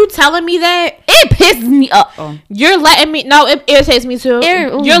 by you telling me that, it pisses me up. You're letting me know. It irritates me too.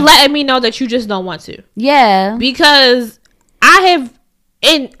 You're letting me know that you just don't want to. Yeah. Because I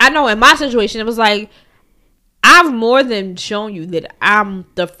know in my situation, it was like, I've more than shown you that I'm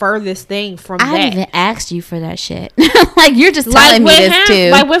the furthest thing from that. I haven't even asked you for that shit. Like, you're just telling me this too.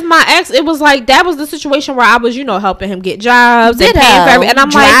 Like, with my ex, it was like, that was the situation where I was, helping him get jobs and paying for everything. And I'm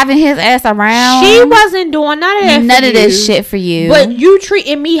driving his ass around. She wasn't doing none of that. None of this shit for you. But you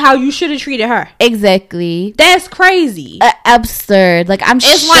treated me how you should have treated her. Exactly. That's crazy. Absurd. Like, I'm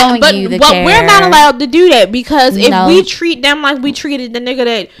showing you the care. But we're not allowed to do that, because if we treat them like we treated the nigga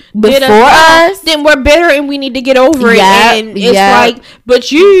that did us, then we're bitter and we need to get over it. And it's like, but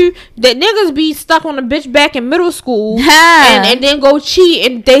that niggas be stuck on a bitch back in middle school and then go cheat,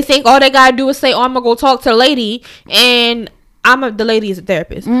 and they think all they gotta do is say, oh, I'm gonna go talk to the lady, and the lady is a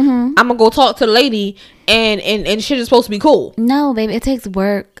therapist. Mm-hmm. I'm gonna go talk to the lady, and shit is supposed to be cool. No, baby, it takes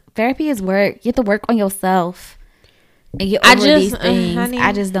work. Therapy is work. You have to work on yourself and get over these things. Honey,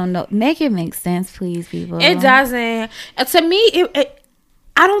 I just don't know. Make it make sense, please, people. It doesn't. To me,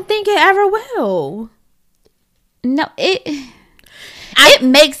 I don't think it ever will. No, it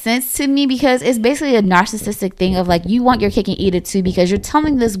makes sense to me, because it's basically a narcissistic thing of like, you want your cake and eat it too, because you're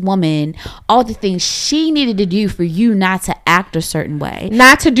telling this woman all the things she needed to do for you not to act a certain way,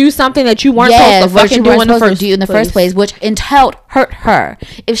 not to do something that you weren't supposed to fucking do in the first place, which entailed hurt her.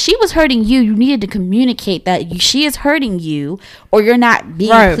 If she was hurting you, you needed to communicate that she is hurting you, or you're not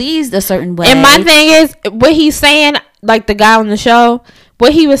being pleased a certain way. And my thing is, what he's saying, like the guy on the show,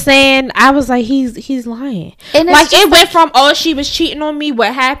 what he was saying, I was like, he's lying. And like, it went from, oh, she was cheating on me.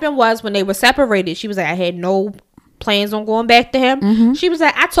 What happened was, when they were separated, she was like, I had no plans on going back to him. Mm-hmm. She was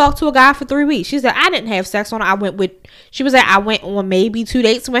like, I talked to a guy for 3 weeks. She said, I didn't have sex on her. She was like, I went on maybe 2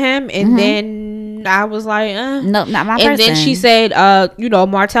 dates with him, and then I was like, no, not my person. And then she said,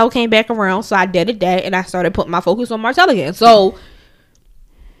 Martell came back around, so I did that, and I started putting my focus on Martell again. So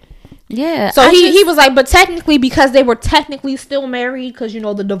yeah. So he was like, but technically, because they were technically still married, because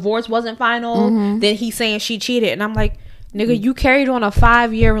the divorce wasn't final, then he's saying she cheated. And I'm like, nigga, you carried on a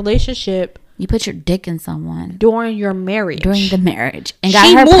 5-year relationship. You put your dick in someone during your marriage. During the marriage. And got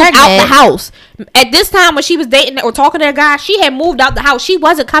she her moved pregnant. out the house. At this time, when she was dating or talking to that guy, she had moved out the house. She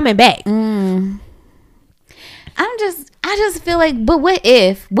wasn't coming back. I just feel like, but what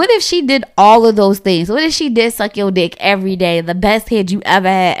if she did all of those things? What if she did suck your dick every day, the best head you ever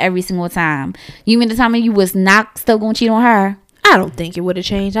had every single time? You mean to tell me you was not still gonna cheat on her? I don't think it would have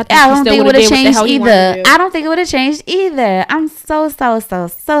changed. I don't think it would have changed either. I don't think it would have changed either. I'm so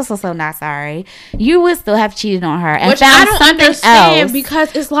not sorry. You would still have cheated on her, and which I don't understand,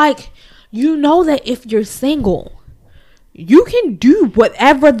 because it's like, that if you're single, you can do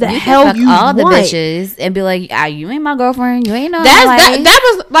whatever the hell you want. The bitches and be like, you ain't my girlfriend. You ain't no.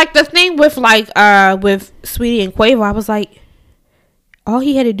 That was like the thing with with Sweetie and Quavo. I was like, all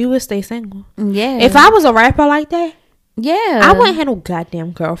he had to do was stay single. Yeah. If I was a rapper like that, yeah, I wouldn't have no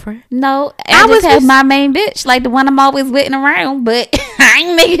goddamn girlfriend. No, I just have my main bitch, like the one I'm always waiting around. But I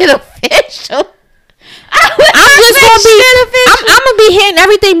ain't making it official. I'm gonna be hitting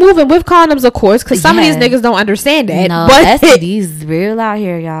everything moving with condoms, of course, because some of these niggas don't understand that. No, but STDs real out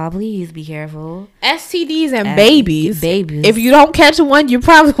here, y'all. Please be careful. STDs and babies. Babies. If you don't catch one, you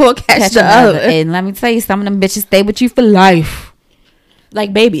probably will catch the other. And let me tell you, some of them bitches stay with you for life.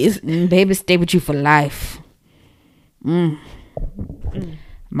 Like babies. Babies stay with you for life. My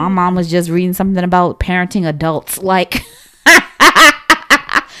mom was just reading something about parenting adults. Like,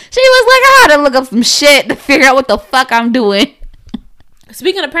 she was like, I had to look up some shit to figure out what the fuck I'm doing.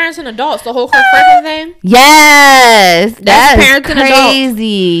 Speaking of parents and adults, the whole Kirk Franklin thing. Yes, that's parenting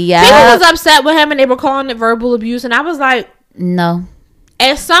crazy. Yeah, people was upset with him and they were calling it verbal abuse, and I was like, no,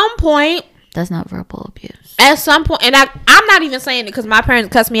 at some point, that's not verbal abuse. At some point, and I'm not even saying it because my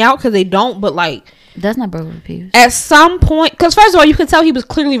parents cuss me out because they don't, but like, that's not verbal abuse. At some point, because first of all, you can tell he was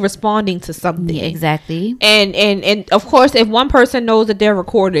clearly responding to something. Yeah, exactly. And of course, if one person knows that they're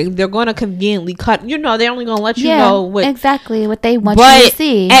recording, they're going to conveniently cut. You know, they're only going to let you know what exactly what they want you to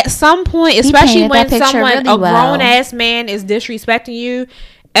see. At some point, especially when someone, a grown ass man, is disrespecting you.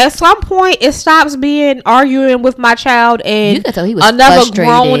 At some point, it stops being arguing with my child and you could tell he was another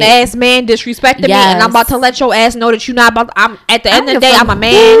grown ass man disrespecting me, and I'm about to let your ass know that you're not about. I'm at the end of the day, I'm a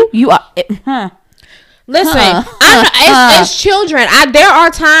man. You are. Listen, it's children. There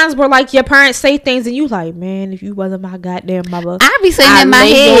are times where like your parents say things and you like, man, if you wasn't my goddamn mother, I be saying in my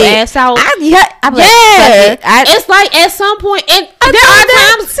head, your ass out. It's like at some point, and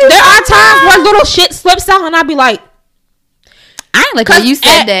there are times where little shit slips out, and I be like, I ain't like how you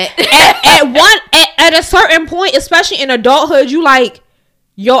said that. At a certain point, especially in adulthood, you like,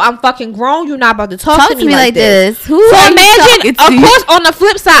 yo, I'm fucking grown. You're not about to talk to me like this. Who so imagine, of course, on the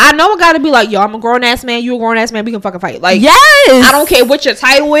flip side, I know I gotta be like, yo, I'm a grown ass man. You a grown ass man. We can fucking fight. Like, yes, I don't care what your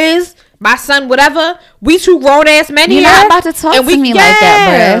title is, my son, whatever. We two grown ass men here. You're not about to talk to me like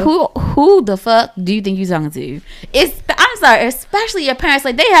that, bro. Who the fuck do you think you talking to? I'm sorry, especially your parents.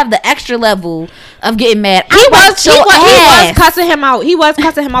 Like, they have the extra level of getting mad. He was cussing him out. He was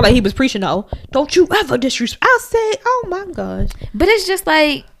cussing him out like he was preaching. though. Don't you ever disrespect? I say, oh my gosh. But it's just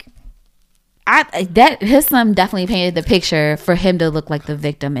like, his son definitely painted the picture for him to look like the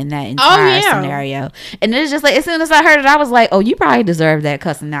victim in that entire scenario. And it's just like, as soon as I heard it, I was like, oh, you probably deserve that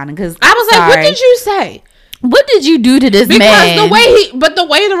cussing out. Because I was like, what did you say? What did you do to this man? Because the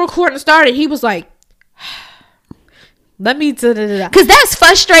way the recording started, he was like, let me because that's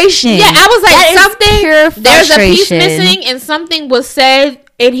frustration. Yeah, I was like, there's a piece missing and something was said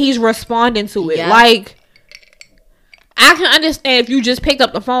and he's responding to it. Yeah. Like, I can understand if you just picked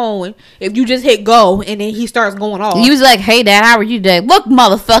up the phone, if you just hit go and then he starts going off. He was like, hey dad, how are you today? Look,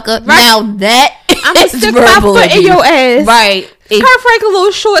 motherfucker, right? Now that I'm gonna stick my foot in your ass. Right. Kurt Franklin,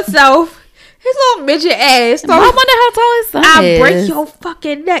 little short self. His little midget ass. So I wonder how tall his son is. I'll break your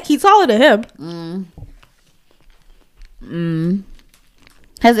fucking neck. He's taller than him.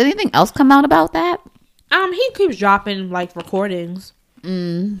 Has anything else come out about that? He keeps dropping like recordings.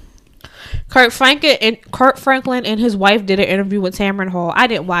 Kurt Franklin and his wife did an interview with Tamron Hall. I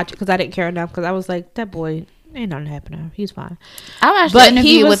didn't watch it because I didn't care enough because I was like, that boy ain't nothing happening. He's fine. I watched the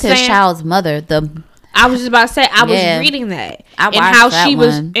interview with his child's mother. I was just about to say, I was reading that. And how she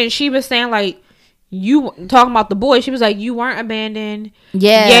was saying, like, you talking about the boy. She was like, you weren't abandoned.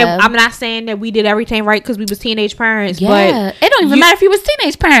 Yeah. I'm not saying that we did everything right because we was teenage parents. Yeah. But it don't even matter if you was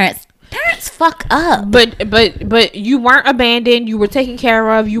teenage parents. Parents fuck up. But you weren't abandoned. You were taken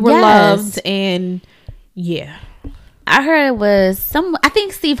care of. You were loved. And yeah. I heard it was I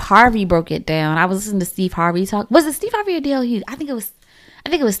think Steve Harvey broke it down. I was listening to Steve Harvey talk. Was it Steve Harvey or Dale Hughes? I think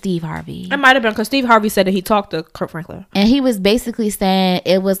it was Steve Harvey. It might have been because Steve Harvey said that he talked to Kurt Franklin. And he was basically saying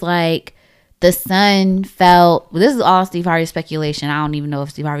it was like the son felt... This is all Steve Harvey speculation. I don't even know if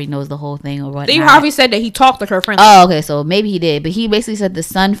Steve Harvey knows the whole thing or what. Steve Harvey said that he talked to Kurt Franklin. Oh, okay. So maybe he did. But he basically said the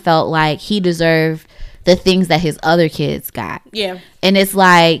son felt like he deserved the things that his other kids got. Yeah. And it's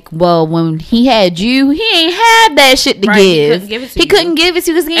like, well, when he had you, he ain't had that shit to give. He couldn't give it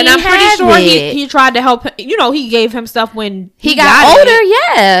to you because he ain't had it. And I'm pretty sure he tried to help him. You know, he gave him stuff when he got older,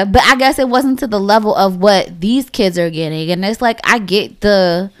 yeah. But I guess it wasn't to the level of what these kids are getting. And it's like, I could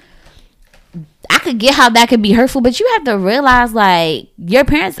get how that could be hurtful, but you have to realize, like, your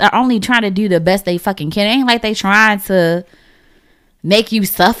parents are only trying to do the best they fucking can. It ain't like they trying to make you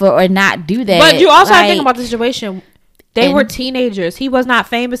suffer or not do that. But you also have to think about the situation. They were teenagers. He was not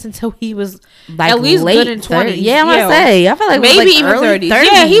famous until he was like at least good in 20s. Yeah, I'm gonna say. I feel like maybe like even 30s.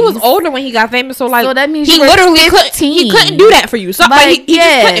 Yeah, he was older when he got famous. So like, that means he literally couldn't do that for you. So like, he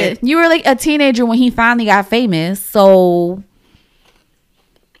just couldn't. You were like a teenager when he finally got famous. So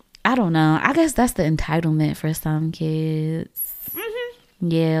I don't know. I guess that's the entitlement for some kids.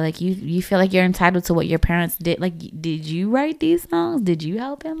 Yeah, like you feel like you're entitled to what your parents did. Like, did you write these songs? Did you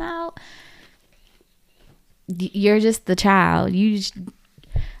help him out? You're just the child.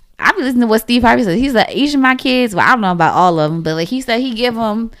 I be listening to what Steve Harvey says. He's like, each of my kids, well, I don't know about all of them, but like he said, he give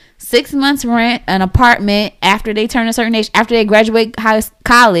them 6 months rent, an apartment after they turn a certain age, after they graduate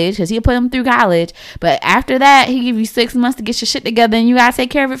college, because he'll put them through college. But after that, he give you 6 months to get your shit together, and you gotta take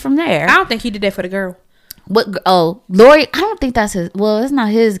care of it from there. I don't think he did that for the girl. What? Oh, Lori, I don't think that's his. Well, it's not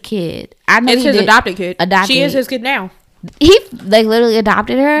his kid. I know it's his adopted kid. She is his kid now. He like literally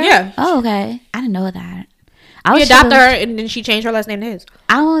adopted her. Yeah. Oh, okay. I didn't know that. He adopted her, and then she changed her last name to his.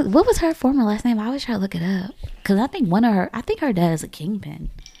 What was her former last name? I always try to look it up because I think her dad is a kingpin.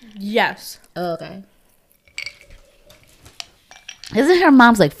 Yes. Oh, okay. Isn't her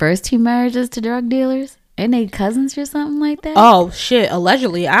mom's like first 2 marriages to drug dealers? Ain't they cousins or something like that? Oh shit!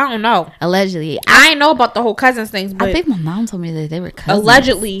 Allegedly, I don't know. Allegedly, I ain't know about the whole cousins things, but I think my mom told me that they were cousins.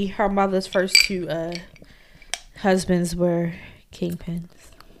 Allegedly, her mother's first 2 husbands were kingpins.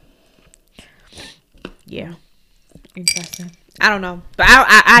 Yeah. Interesting. I don't know, but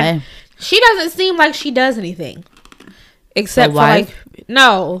I she doesn't seem like she does anything except for like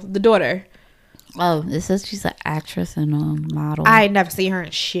the daughter. Oh, this says she's an actress and a model. I never seen her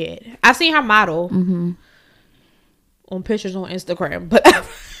in shit. I've seen her model on pictures on Instagram, but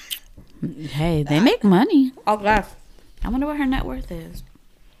hey, they make money. Okay. I wonder what her net worth is.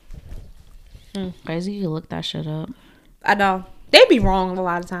 Crazy, you look that shit up. I know they be wrong a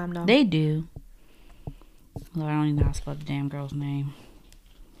lot of time though. They do. Well, I don't even know how to spell the damn girl's name.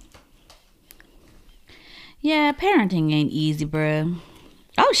 Yeah, parenting ain't easy, bruh.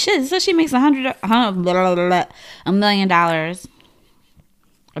 Oh shit! So she makes $1 million.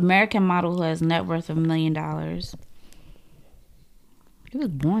 American model who has net worth of $1 million. He was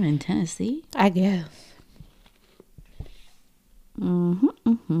born in Tennessee, I guess.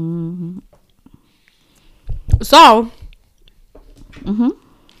 So,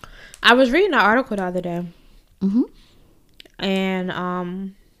 I was reading an article the other day.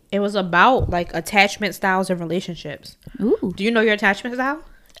 And it was about like attachment styles and relationships. Ooh. Do you know your attachment style?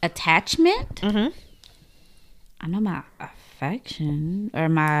 Attachment? I know my affection or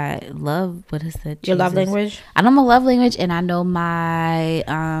my love. What is that? Your love language? I know my love language and I know my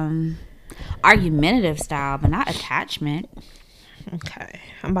argumentative style, but not attachment. Okay.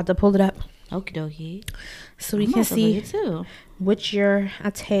 I'm about to pull it up. Okie dokie. So we can see what your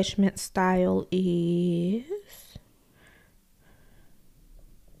attachment style is.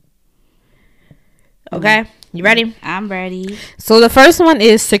 Okay, you ready? I'm ready. So the first one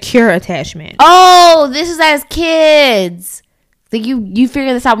is secure attachment. Oh, this is as kids. Like you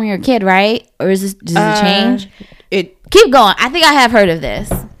figure this out when you're a kid, right? Or does it change? Keep going. I think I have heard of this.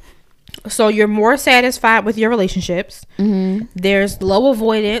 So you're more satisfied with your relationships. There's low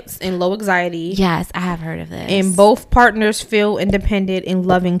avoidance and low anxiety. Yes, I have heard of this. And both partners feel independent and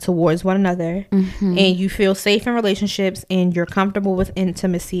loving towards one another. And you feel safe in relationships and you're comfortable with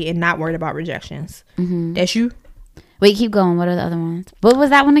intimacy and not worried about rejections. That's you? Wait, keep going. What are the other ones? What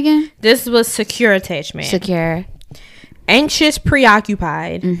was that one again? This was secure attachment. Secure. Anxious,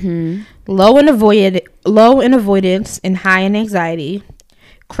 preoccupied. Low in avoidance and high in anxiety.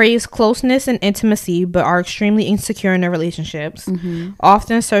 Craves closeness and intimacy but are extremely insecure in their relationships.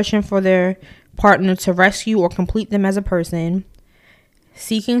 Often searching for their partner to rescue or complete them as a person.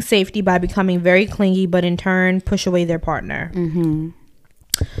 Seeking safety by becoming very clingy but in turn push away their partner.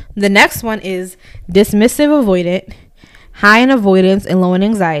 The next one is dismissive avoidant. High in avoidance and low in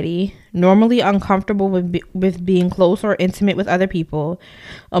anxiety. Normally uncomfortable with being close or intimate with other people.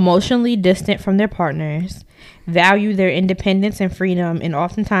 Emotionally distant from their partners. Value their independence and freedom and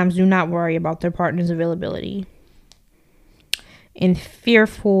oftentimes do not worry about their partner's availability. And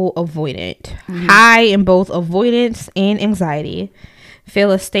fearful avoidant. High in both avoidance and anxiety.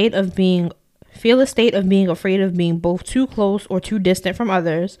 Feel a state of being afraid of being both too close or too distant from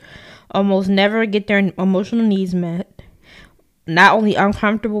others. Almost never get their emotional needs met. Not only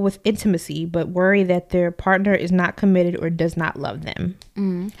uncomfortable with intimacy, but worry that their partner is not committed or does not love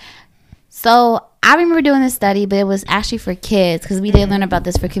them. So I remember doing this study, but it was actually for kids because we did learn about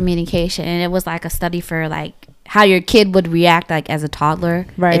this for communication, and it was like a study for like how your kid would react like as a toddler.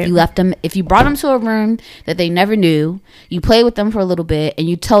 Right. If you brought them to a room that they never knew, you played with them for a little bit, and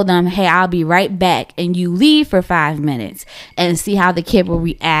you told them, "Hey, I'll be right back," and you leave for 5 minutes and see how the kid will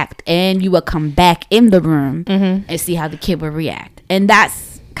react, and you will come back in the room and see how the kid will react, and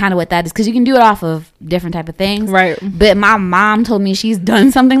that's kind of what that is, because you can do it off of different type of things, Right. But my mom told me she's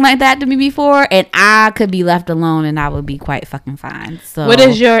done something like that to me before, and I could be left alone and I would be quite fucking fine. So What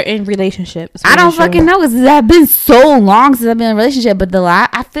is your in relationships? I don't fucking know, because it's been so long since I've been in a relationship, but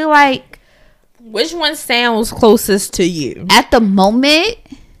I feel like which one sounds closest to you at the moment,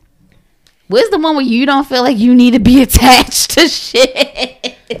 what's the one where you don't feel like you need to be attached to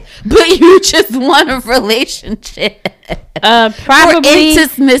shit, but you just want a relationship? Probably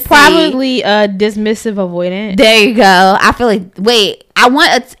intimacy. Probably dismissive avoidant. There you go. I feel like, wait, I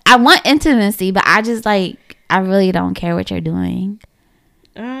want intimacy, but I just like, I really don't care what you're doing.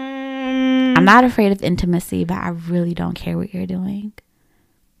 I'm not afraid of intimacy, but I really don't care what you're doing.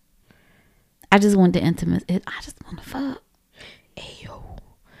 I just want the intimacy. I just want to fuck. Ayo.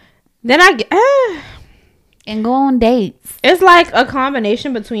 Then And go on dates. it's like a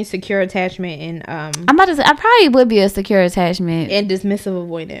combination between secure attachment and I'm about to say, I probably would be a secure attachment. and dismissive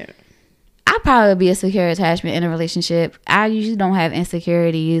avoidant. I probably would be a secure attachment in a relationship. I usually don't have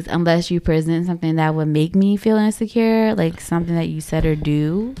insecurities unless you present something that would make me feel insecure, like something that you said or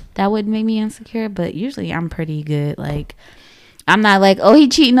do that would make me insecure. But usually I'm pretty good. Like, I'm not like, oh, he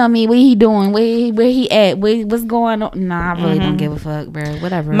cheating on me. What he doing? Where he at? What's going on? Nah, I really don't give a fuck, bro.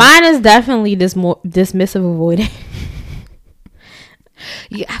 Whatever. Mine is definitely dismissive avoidant.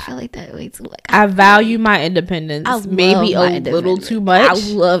 Yeah, I feel like that way too. Like, I value my independence. Maybe a little too much. I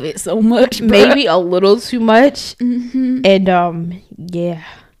love it so much. Maybe a little too much. Mm-hmm. And yeah,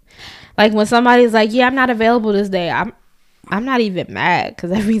 like when somebody's like, yeah, I'm not available this day, I'm not even mad because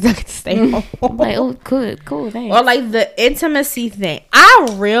that means I can stay home. Like, oh, good, cool, thanks. Or like the intimacy thing. I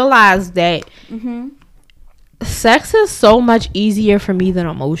realized that sex is so much easier for me than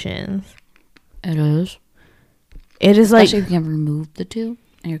emotions. It is. It is like, especially if you can remove the two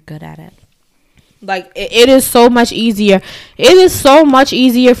and you're good at it. Like it is so much easier. It is so much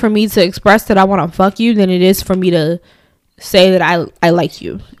easier for me to express that I want to fuck you than it is for me to say that I like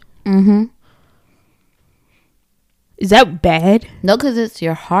you. Mm-hmm. Is that bad? No, because it's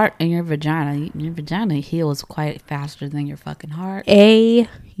your heart and your vagina. Your vagina heals quite faster than your fucking heart. Yo.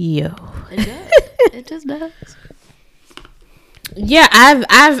 It does. It just does. Yeah,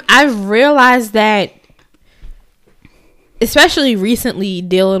 I've realized that, especially recently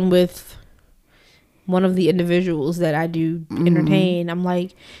dealing with one of the individuals that I do entertain. I'm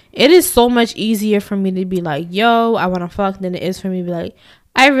like, it is so much easier for me to be like, yo, I want to fuck, than it is for me to be like,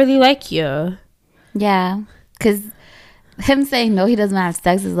 I really like you. Yeah, because him saying no, he doesn't have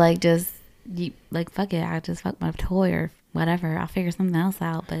sex is like, just like, fuck it, I just fuck my toy or whatever, I'll figure something else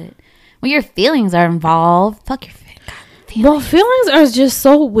out. But when your feelings are involved, fuck your feelings. Well, feelings are just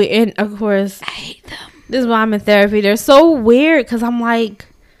so weird. And of course, I hate them. this is why I'm in therapy. They're so weird because I'm like,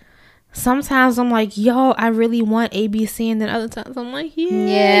 sometimes I'm like, yo, I really want ABC, and then other times I'm like,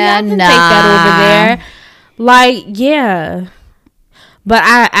 yeah, I can take that over there. Like, yeah. But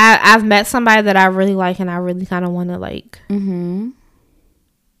I've met somebody that I really like, and I really kind of want to like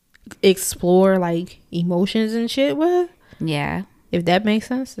explore like emotions and shit with. Yeah. If that makes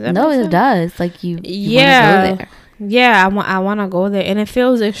sense. No, it does. Like you yeah. wanna go there. Yeah, I want to go there, and it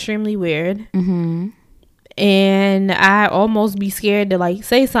feels extremely weird. And I almost be scared to like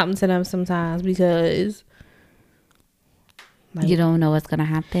say something to them sometimes because like, you don't know what's gonna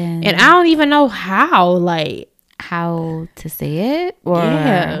happen, and I don't even know how to say it, or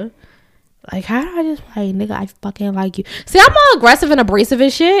like how do I just like, nigga, I fucking like you. See, I'm all aggressive and abrasive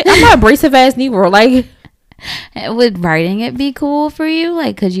and shit. I'm an abrasive ass Negro. Like, would writing it be cool for you?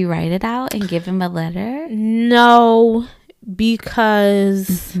 Like, could you write it out and give him a letter? No,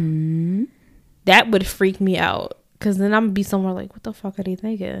 because that would freak me out. Because then I'm gonna be somewhere like, what the fuck are they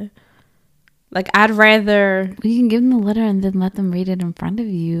thinking? Like, I'd rather... You can give them the letter and then let them read it in front of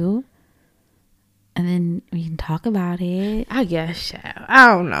you. And then we can talk about it. I guess, yeah. I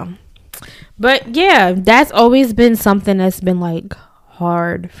don't know. But, yeah, that's always been something that's been, like,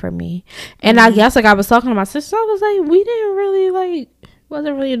 hard for me. And I guess, like, I was talking to my sister. I was like, we didn't really, like...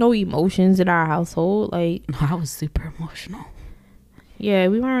 Wasn't really no emotions in our household. Like, no, I was super emotional. Yeah,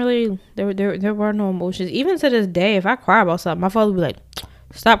 we weren't really... There were no emotions. Even to this day, if I cry about something, my father would be like,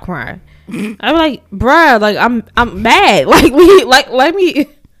 stop crying. I'm like, bruh, like, I'm mad. Like, let me...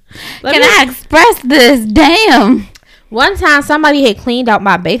 Can I express this? Damn. One time, somebody had cleaned out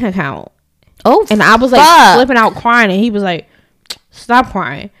my bank account. Oh, and I was like flipping out crying, and he was like, stop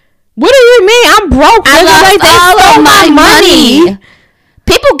crying. What do you mean? I'm broke. I lost all of my money.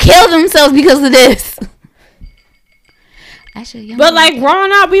 People kill themselves because of this. Actually, but like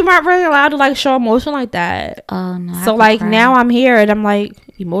growing up, we weren't really allowed to like show emotion like that. Oh no. So like now I'm here and I'm like,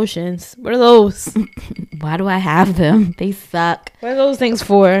 Emotions. What are those? Why do I have them? They suck. What are those things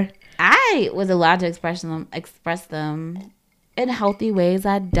for? I was allowed to express them in healthy ways.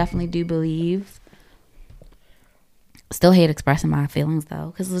 I definitely do believe. Still hate expressing my feelings though,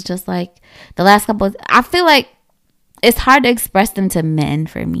 because it's just like the last couple. I feel like it's hard to express them to men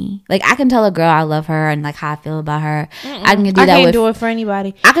for me. Like I can tell a girl I love her and like how I feel about her. I can do that. I can't do it for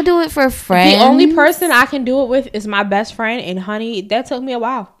anybody. I can do it for friends. The only person I can do it with is my best friend, and honey, that took me a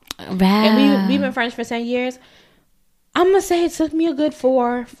while. Right. And we've been friends for 10 years. I'm gonna say it took me a good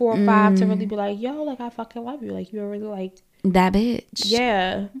 4 or 5 to really be like, yo, like I fucking love you. Like you're really like that bitch.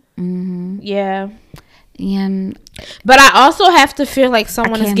 Yeah. Yeah. And but I also have to feel like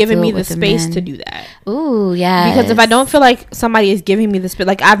someone is giving me the space to do that. Ooh, yeah. Because if I don't feel like somebody is giving me the space,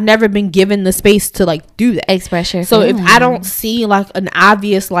 like I've never been given the space to like do that, express your feelings. If I don't see like an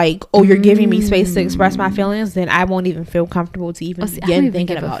obvious like, oh, you're giving me space to express my feelings, then I won't even feel comfortable to even begin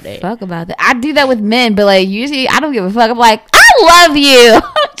thinking about it. Fuck about that. I do that with men, but like usually I don't give a fuck. I'm like, I love you.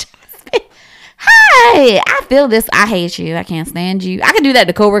 Hi, I feel this. I hate you. I can't stand you. I can do that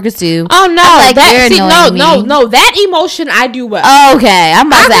to coworkers too. Oh no, like, no. That emotion I do well. Okay, I'm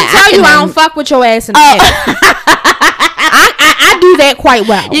about to tell you I don't fuck with your ass in the head. I do that quite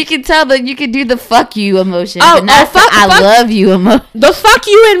well. You can tell that you can do the fuck you emotion. But not fuck, I love you emotion. The fuck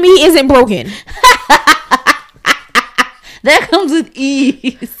you in me isn't broken. That comes with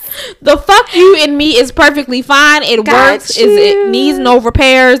ease. The fuck you in me is perfectly fine. It works. It needs no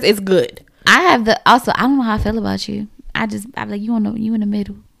repairs. It's good. I have I don't know how I feel about you. I'm like, you in the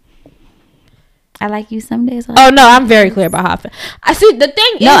middle. I like you some days. Oh no, I'm very clear about how I feel. I see the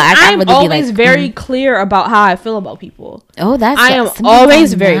thing is, I'm always very clear about how I feel about people. Oh, I am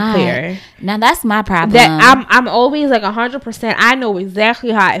always very clear. Now that's my problem. That I'm always like 100%. I know exactly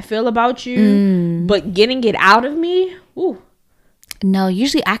how I feel about you, but getting it out of me, ooh. No,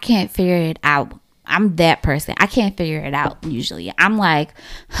 usually I can't figure it out. I'm that person. I can't figure it out usually. I'm like,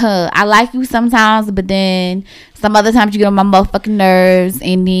 I like you sometimes, but then some other times you get on my motherfucking nerves,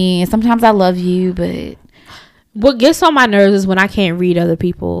 and then sometimes I love you, but what gets on my nerves is when I can't read other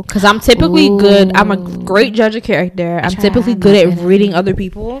people, because I'm typically good. I'm a great judge of character. I'm typically good at reading other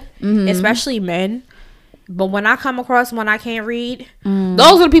people, especially men. But when I come across one I can't read,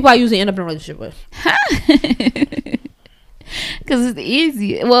 those are the people I usually end up in a relationship with. Because it's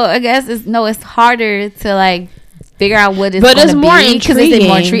easy. Well, I guess it's harder to like figure out what it's. But it's more intriguing.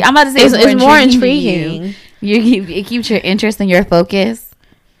 I'm about to say it's more intriguing. It keeps your interest and your focus.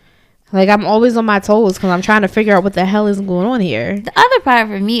 Like I'm always on my toes because I'm trying to figure out what the hell is going on here. The other part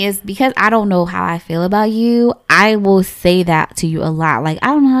for me is because I don't know how I feel about you. I will say that to you a lot. Like I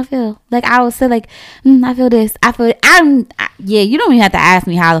don't know how I feel. Like I will say like I feel this. I feel. You don't even have to ask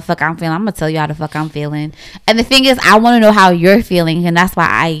me how the fuck I'm feeling. I'm gonna tell you how the fuck I'm feeling. And the thing is, I want to know how you're feeling, and that's why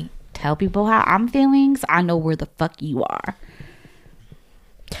I tell people how I'm feeling, so I know where the fuck you are.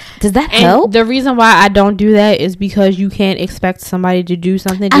 Does that help? The reason why I don't do that is because you can't expect somebody to do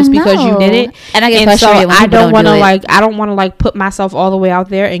something just because you did it. And I get frustrated when people don't do it. I don't want to like put myself all the way out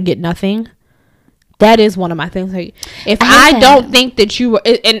there and get nothing. That is one of my things. Like if I don't think that you were,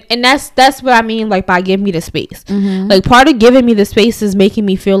 and that's what I mean. Like by giving me the space. Like part of giving me the space is making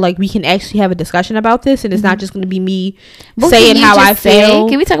me feel like we can actually have a discussion about this, and it's not just going to be me saying how I feel.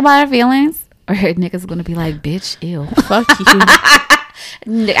 Can we talk about our feelings? Or niggas going to be like, bitch, ew, fuck you.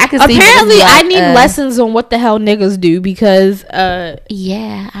 Apparently I need lessons on what the hell niggas do, because I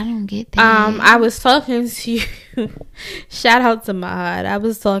don't get that. I was talking to you. Shout out to Mahad. I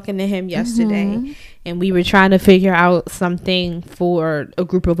was talking to him yesterday, and we were trying to figure out something for a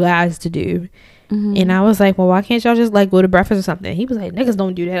group of guys to do. And I was like, well, why can't y'all just like go to breakfast or something? He was like, niggas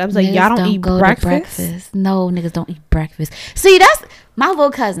don't do that. I was like, y'all don't eat breakfast? No, niggas don't eat breakfast. See, that's my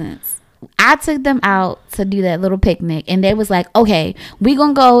little cousins. I took them out to do that little picnic, and they was like, okay, we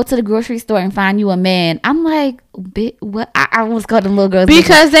gonna go to the grocery store and find you a man. I'm like, what? I almost called them little girls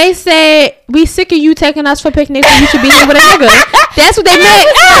because they said we sick of you taking us for picnics and you should be here with a nigga. That's what they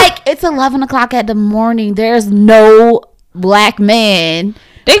meant. Like it's 11 o'clock at the morning. There's no black man.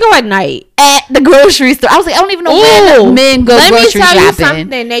 They go at night at the grocery store. I was like, I don't even know when men go grocery shopping. Let me tell you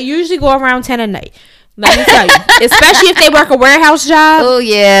something. They usually go around 10 at night. Let me tell you, especially if they work a warehouse job. Oh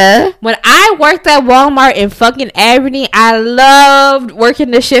yeah. When I worked at Walmart in fucking Albany, I loved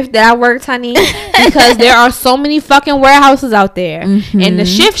working the shift that I worked, honey, because there are so many fucking warehouses out there, and the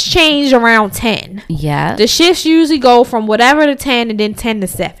shifts change around 10. Yeah. The shifts usually go from whatever to 10 and then 10 to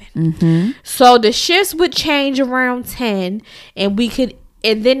 7. So the shifts would change around 10, and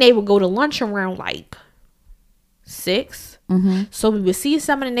then they would go to lunch around like 6. So we would see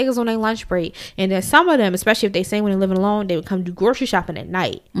some of the niggas on their lunch break, and then some of them, especially if they say when they're living alone, they would come do grocery shopping at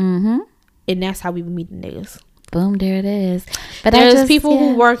night. And that's how we would meet the niggas. Boom, there it is. But there's people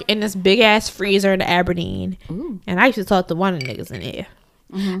who work in this big ass freezer in Aberdeen. And I used to talk to one of the niggas in there.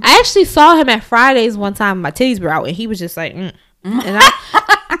 I actually saw him at Fridays one time. My titties were out, and he was just like, And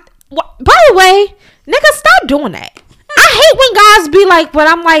I, by the way, nigga, stop doing that. I hate when guys be like, but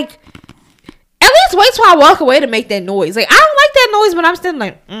I'm like, at least wait till I walk away to make that noise. Like, I don't like that noise when I'm still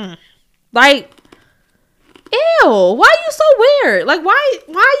like, like, ew, why you so weird? Like, why you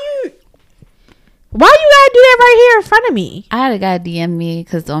gotta do that right here in front of me? I had a guy DM me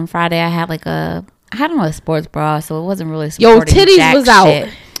because on Friday I had I had on a sports bra, so it wasn't really supporting. Yo, titties was out.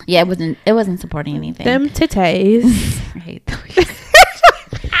 Shit. Yeah, it wasn't supporting anything. Them titties. I hate those.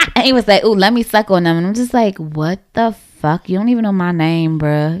 And he was like, "Ooh, let me suck on them," and I'm just like, "What the fuck? You don't even know my name,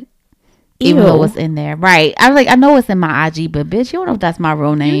 bruh." Even though what's in there, right? I was like, I know it's in my IG, but bitch, you don't know if that's my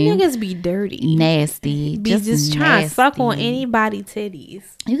real name. You niggas be dirty, nasty, be just trying to suck on anybody titties.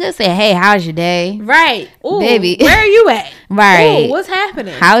 You could say, "Hey, how's your day?" Right, ooh, baby, where are you at? Right, ooh, what's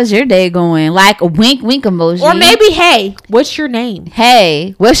happening? How's your day going? Like a wink, wink emoji, or maybe, hey, what's your name?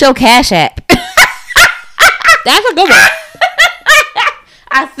 Hey, what's your Cash App? That's a good one.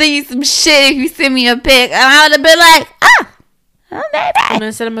 I see you some shit if you send me a pic, and I would have been like, oh, baby. I'm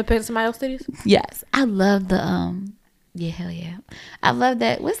gonna send him a pic of somebody else's titties. Yes, I love the yeah, hell yeah, I love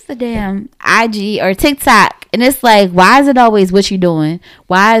that. What's the damn IG or TikTok? And it's like, why is it always what you doing?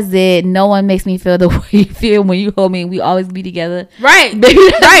 Why is it no one makes me feel the way you feel when you hold me and we always be together? Right, baby.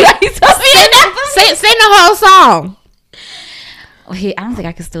 Right. Sing the whole song. I don't think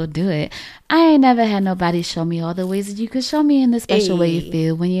I can still do it. I ain't never had nobody show me all the ways that you could show me in the special way you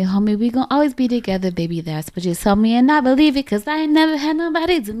feel. When you hold me, we gon' always be together, baby. That's what you told me, and I believe it, cause I ain't never had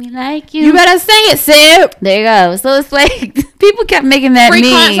nobody do me like you. You better sing it, Sib. There you go. So it's like, people kept making that free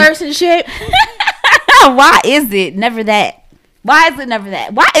meme. Concerts and shit. Why is it never that? Why is it never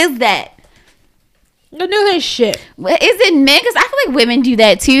that? Why is that? Don't do this shit. Is it men? Because I feel like women do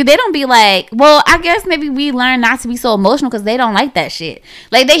that too. They don't be like, well, I guess maybe we learn not to be so emotional because they don't like that shit.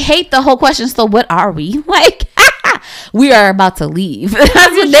 Like, they hate the whole question. So what are we? Like, we are about to leave. That's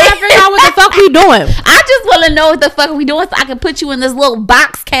what they figure out what the fuck we doing. I just want to know what the fuck we doing so I can put you in this little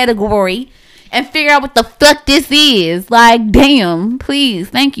box category and figure out what the fuck this is. Like, damn, please,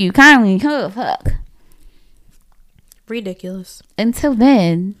 thank you, kindly. Oh, fuck. Ridiculous. Until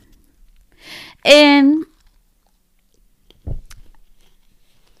then. And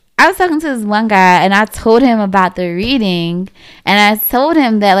I was talking to this one guy, and I told him about the reading, and I told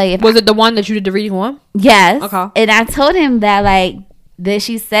him that, like, was it the one that you did the reading on? Yes. Okay. And I told him that, like, that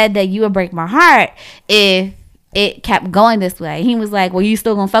she said that you would break my heart if it kept going this way. He was like, well, you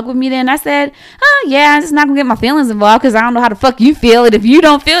still gonna fuck with me then? I said, oh yeah, I'm just not gonna get my feelings involved because I don't know how the fuck you feel, and if you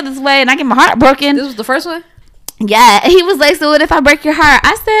don't feel this way and I get my heart broken. This was the first one? Yeah. He was like, so what if I break your heart?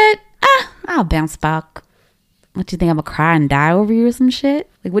 I said, I'll bounce back. What, you think I'm gonna cry and die over you or some shit?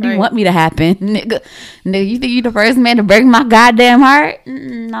 Like, what do you want me to happen? Nigga, you think you the first man to break my goddamn heart?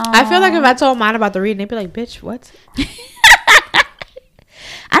 No. I feel like if I told mine about the reading, they'd be like, bitch, what?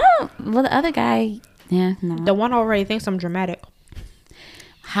 Well, the other guy, yeah, no. The one already thinks I'm dramatic.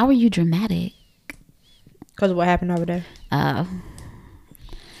 How are you dramatic? Because of what happened over there.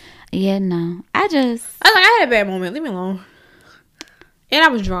 Yeah, no. I had a bad moment. Leave me alone. And I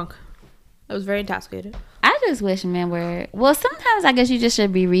was drunk. I was very intoxicated. I just wish men were... Well, sometimes I guess you just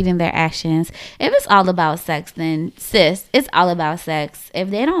should be reading their actions. If it's all about sex, then, sis, it's all about sex. If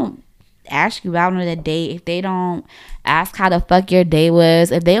they don't ask you out on a date, if they don't ask how the fuck your day was,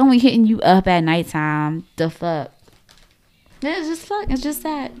 if they only hitting you up at nighttime, the fuck? It's just fuck. It's just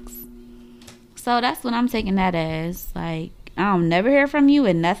sex. So that's what I'm taking that as. Like, I'll never hear from you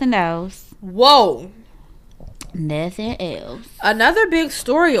and nothing else. Whoa. Nothing else. Another big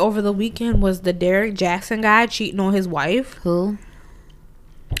story over the weekend was the Derek Jackson guy cheating on his wife. Who?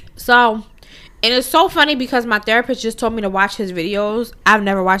 So, and it's so funny because my therapist just told me to watch his videos. I've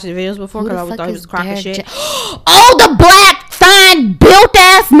never watched his videos before because I always thought he was cracking shit. Oh, the black, fine, built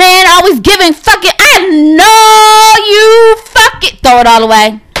ass man always giving fucking. I know you fucking. Throw it all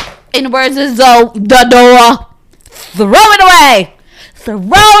away. In the words of Zoe, the door. Throw it away. Throw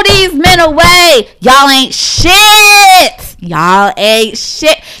these men away. Y'all ain't shit. Y'all ain't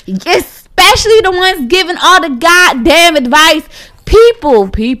shit. Especially the ones giving all the goddamn advice. People.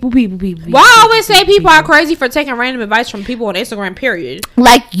 Why I always say people are crazy for taking random advice from people on Instagram, period.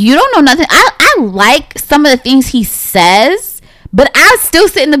 Like, you don't know nothing. I like some of the things he says, But I still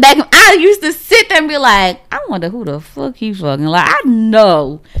sit in the back. I used to sit there and be like, I wonder who the fuck he fucking. Like, I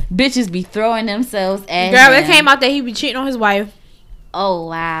know bitches be throwing themselves at Girl, him. it came out that he be cheating on his wife. Oh,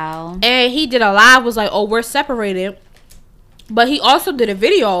 wow. And he did a live, was like, oh, we're separated. But he also did a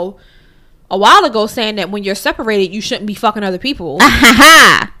video a while ago saying that when you're separated, you shouldn't be fucking other people. So,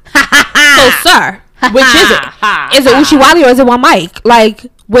 sir, which is it? Is it Ushiwali or is it one mic? Like,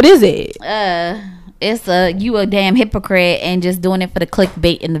 what is it? It's you a damn hypocrite and just doing it for the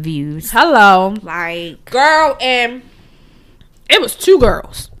clickbait and the views. Hello. Like, girl, and it was 2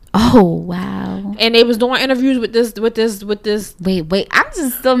 girls. oh, wow. And they was doing interviews with this. Wait. I'm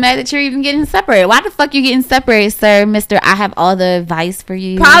just still mad that you're even getting separated. Why the fuck you getting separated, sir, mister? I have all the advice for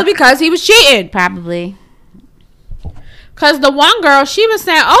you. Probably because he was cheating. Probably. Because the one girl, she was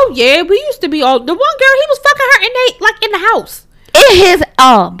saying, oh, yeah, we used to be all... The one girl, he was fucking her in the house. In his...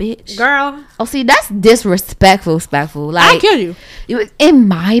 Oh, bitch. Girl. Oh, see, that's disrespectful. Like, I'll kill you. You was in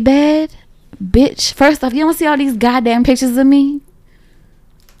my bed? Bitch. First off, you don't see all these goddamn pictures of me?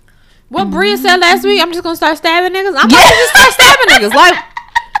 What Bria said last week, I'm just going to start stabbing niggas. I'm about to just start stabbing niggas. Like...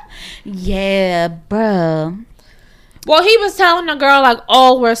 Yeah, bruh. Well, he was telling the girl, like,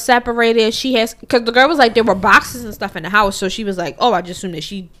 oh, we're separated. She has... Because the girl was like, there were boxes and stuff in the house. So she was like, oh, I just assumed that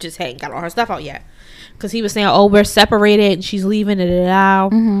she just hadn't got all her stuff out yet. Because he was saying, oh, we're separated. And she's leaving it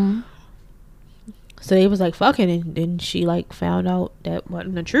out. Mm-hmm. So they was like, fucking. And then she, like, found out that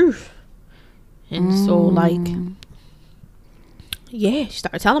wasn't the truth. And so, like... Yeah, she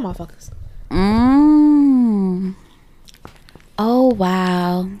started telling motherfuckers. Oh,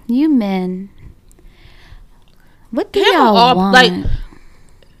 wow. You men... What do y'all want? Like,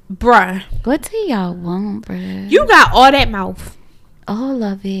 bruh. What do y'all want, bruh? You got all that mouth. All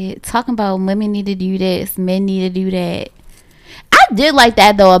of it. Talking about women need to do this, men need to do that. I did like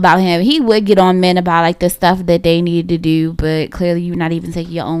that, though, about him. He would get on men about, like, the stuff that they needed to do, but clearly you're not even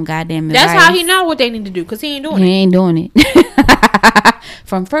taking your own goddamn advice. That's how he know what they need to do, because he ain't doing it. He ain't doing it.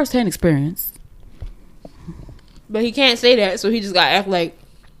 From first-hand experience. But he can't say that, so he just got to act like...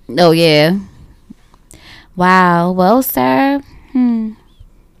 Oh, yeah. Wow. Well, sir. And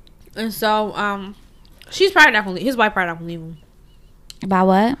so, she's probably not gonna leave. His wife probably not gonna leave him. About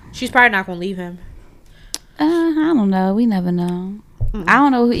what? She's probably not gonna leave him. I don't know. We never know. I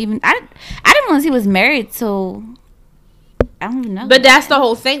don't know who even. I didn't realize he was married till. I don't even know. But that's the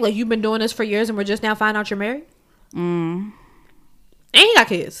whole thing. Like, you've been doing this for years, and we're just now finding out you're married. And he got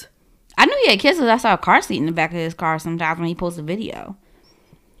kids. I knew he had kids because I saw a car seat in the back of his car sometimes when he posted a video.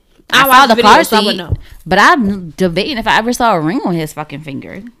 I saw the car seat, so but I'm debating if I ever saw a ring on his fucking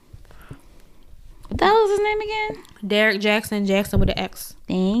finger. What the hell is his name again? Derek Jackson with an X.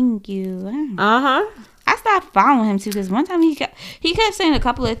 Thank you. I stopped following him too because one time he kept saying a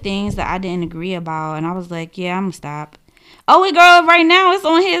couple of things that I didn't agree about, and I was like, yeah, I'm gonna stop. Oh, wait, girl, right now it's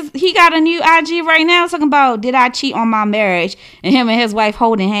on his. He got a new IG right now talking about did I cheat on my marriage, and him and his wife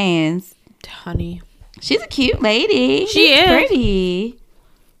holding hands. Honey, she's a cute lady. She is pretty.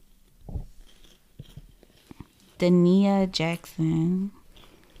 Dania Jackson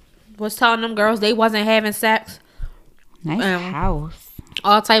was telling them girls they wasn't having sex. Nice house.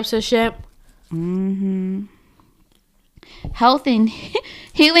 All types of shit. Health and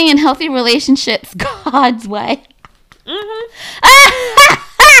healing and healthy relationships God's way.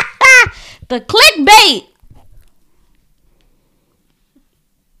 The clickbait.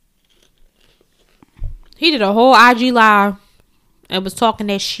 He did a whole IG live and was talking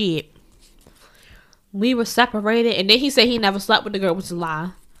that shit. We were separated, and then he said he never slept with the girl, which is a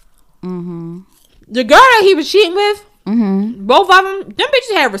lie. The girl that he was cheating with, both of them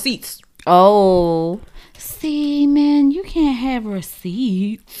bitches had receipts. Oh, see, man, you can't have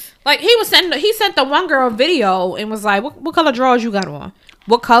receipts. Like, he sent the one girl a video and was like, what color drawers you got on?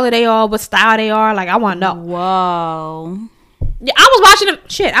 What color they are? What style they are? Like, I want to know. Whoa. Yeah, I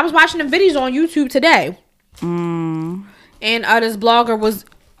was watching them videos on YouTube today. And this blogger was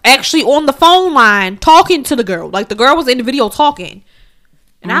actually on the phone line talking to the girl. Like, the girl was in the video talking.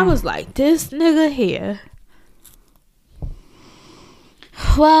 And I was like, this nigga here.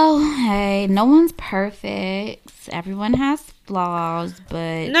 Well, hey, no one's perfect. Everyone has flaws,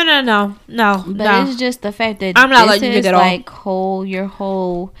 but no. But it's just the fact that I'm not letting you get that like off. I'm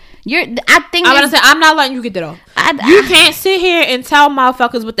not letting you get that off. You can't sit here and tell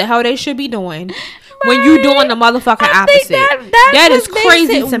motherfuckers what the hell they should be doing. When you doing the motherfucking opposite. That is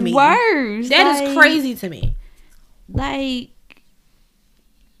crazy to me. Worse. That is crazy to me. Like,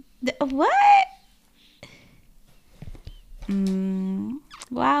 what?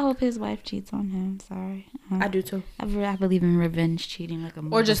 Well, I hope his wife cheats on him. Sorry. I do too. I believe in revenge cheating like a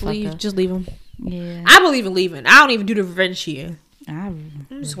motherfucker. Or just leave him. Yeah. I believe in leaving. I don't even do the revenge cheating. I'm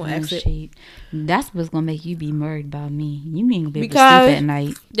just gonna exit. Cheat. That's what's gonna make you be worried about me. You ain't gonna be able to Because sleep at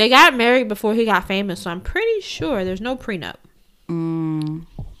night. They got married before he got famous, so I'm pretty sure there's no prenup.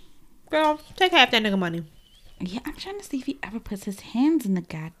 Girl, take half that nigga money. Yeah, I'm trying to see if he ever puts his hands in the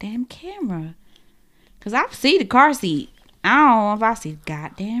goddamn camera. Cause I see the car seat. I don't know if I see the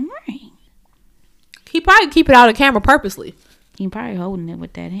goddamn ring. He probably keep it out of camera purposely. He probably holding it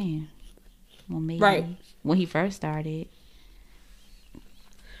with that hand. Well, maybe Right. when he first started.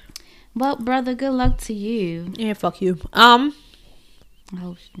 Well, brother, good luck to you. Yeah, fuck you. Oh,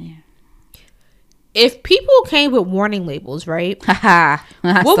 yeah. If people came with warning labels, right? Haha.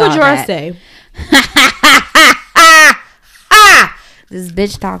 What would yours say? This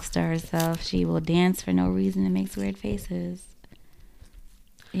bitch talks to herself. She will dance for no reason and makes weird faces.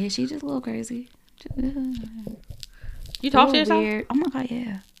 Yeah, she just a little crazy. You talk to Little yourself? weird. Oh my god,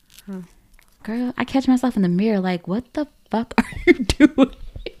 yeah. Girl, I catch myself in the mirror like, what the fuck are you doing?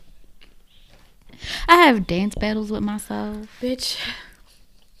 I have dance battles with myself. Bitch.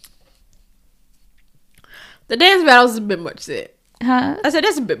 The dance battles is a bit much, said. Huh? I said,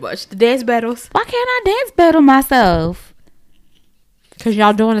 that's a bit much. The dance battles. Why can't I dance battle myself? Because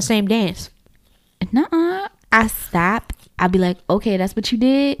y'all doing the same dance. Nuh-uh. I stop. I'll be like, okay, that's what you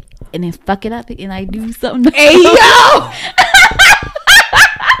did. And then fuck it up and like do something. Hey, yo!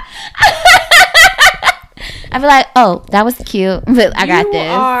 I be like, oh, that was cute. But I got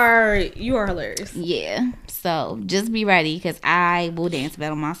this. You are hilarious. Yeah. So just be ready because I will dance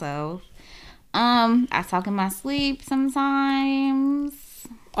battle myself. I talk in my sleep sometimes.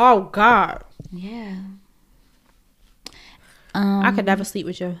 Oh, God. Yeah. I could never sleep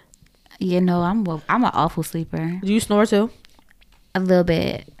with you. You know, I'm an awful sleeper. Do you snore too? A little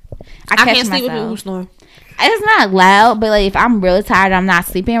bit. I catch can't sleep with people who myself. snore. It's not loud, but like if I'm really tired, I'm not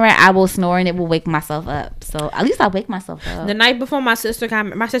sleeping right, I will snore and it will wake myself up. So at least I'll wake myself up. The night before my sister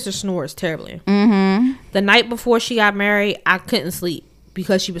snores terribly. Mm-hmm. The night before she got married, I couldn't sleep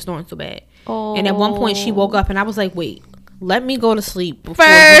because she was snoring so bad. Oh. And at one point she woke up and I was like, wait, let me go to sleep before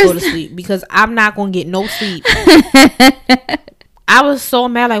you go to sleep because I'm not going to get no sleep. I was so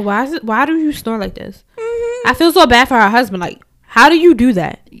mad. Like, why do you snore like this? Mm-hmm. I feel so bad for her husband. Like, how do you do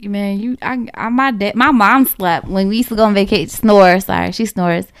that? Man, my mom slept when we used to go on vacation. She snores.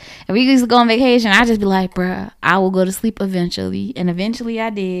 And we used to go on vacation. I just be like, bruh, I will go to sleep eventually. And eventually I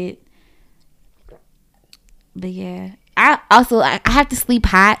did. But yeah. I have to sleep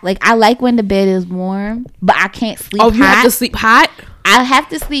hot. Like, I like when the bed is warm, but I can't sleep hot. Oh, you have to sleep hot? I have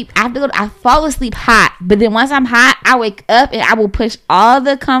to sleep. I fall asleep hot. But then once I'm hot, I wake up and I will push all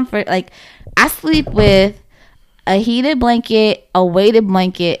the comfort. Like, I sleep with a heated blanket, a weighted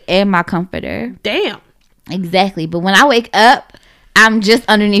blanket, and my comforter. Damn. Exactly. But when I wake up, I'm just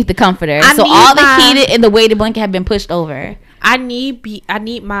underneath the comforter. So all the heated and the weighted blanket have been pushed over. I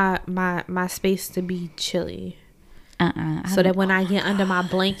need my space to be chilly. So that when I get under my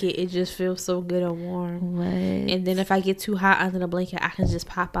blanket, it just feels so good and warm. What? And then if I get too hot under the blanket, I can just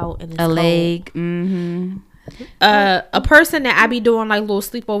pop out and it's a cold. leg. Mm-hmm. A person that I be doing like little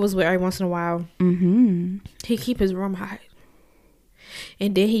sleepovers with every once in a while. Mm-hmm. He keep his room hot,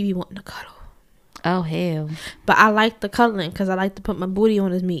 and then he be wanting to cuddle. Oh hell! But I like the cuddling because I like to put my booty on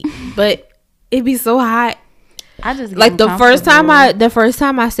his meat. But it be so hot. I just like the first time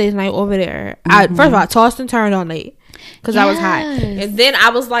I stayed the night over there. Mm-hmm. First of all, I tossed and turned all night because I was hot, and then I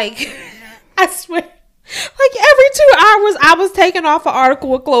was like, I swear. Like every 2 hours, I was taking off an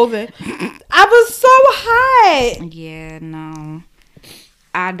article of clothing. I was so hot. Yeah, no,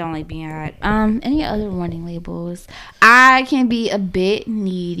 I don't like being hot. Any other warning labels? I can be a bit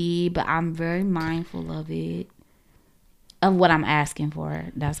needy, but I'm very mindful of it, of what I'm asking for.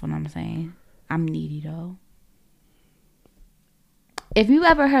 That's what I'm saying. I'm needy though. If you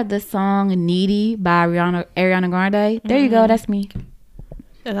ever heard the song "Needy" by Ariana Grande, there you go. That's me.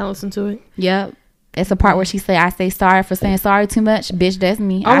 And I listened to it. Yep. It's a part where she say, I say sorry for saying sorry too much. Bitch, that's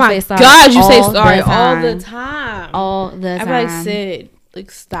me. Oh I my say sorry God, you say sorry all the time. All the time. Everybody said, like,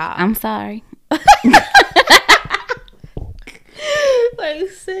 stop. I'm sorry. Like,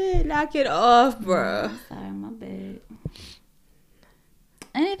 Sid, knock it off, bruh. Sorry, my bad.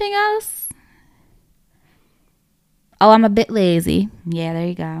 Anything else? Oh, I'm a bit lazy. Yeah, there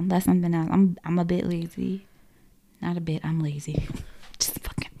you go. That's something else. I'm a bit lazy. Not a bit. I'm lazy. Just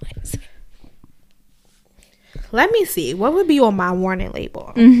fucking lazy. Let me see. What would be on my warning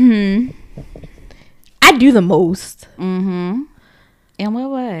label? Mm-hmm. I do the most. Mm-hmm. In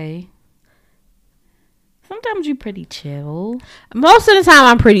what way? Sometimes you're pretty chill. Most of the time,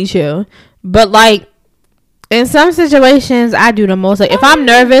 I'm pretty chill. But, like, in some situations, I do the most. Like, if I'm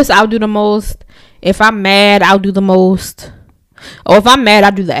nervous, I'll do the most. If I'm mad, I'll do the most. Or if I'm mad, I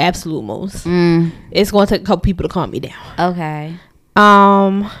do the absolute most. It's going to take a couple people to calm me down. Okay.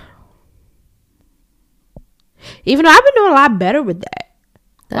 Even though I've been doing a lot better with that.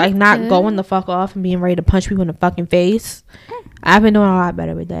 That's like not good. going the fuck off and being ready to punch people in the fucking face. I've been doing a lot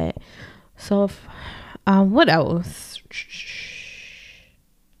better with that. So if, what else?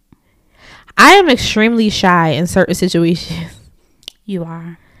 I am extremely shy in certain situations. You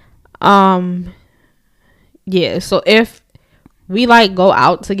are. Yeah, so if we like go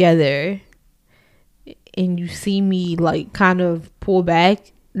out together and you see me like kind of pull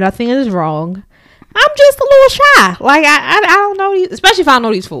back, nothing is wrong. I'm just a little shy. Like I don't know these, especially if I don't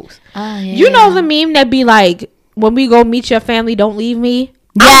know these folks. Oh, yeah. You know the meme that be like, when we go meet your family, don't leave me.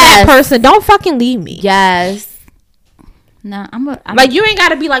 Yes. I'm that person. Don't fucking leave me. Yes. No, I'm like, you ain't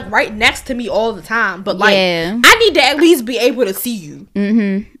gotta be like right next to me all the time, but like, yeah. I need to at least be able to see you.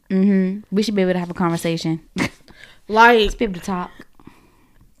 We should be able to have a conversation. Like, Let's be able to talk.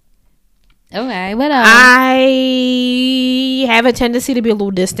 Okay, what else? I have a tendency to be a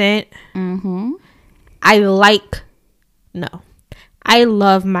little distant. I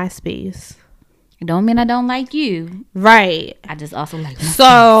love my space. It don't mean I don't like you. Right. I just also like my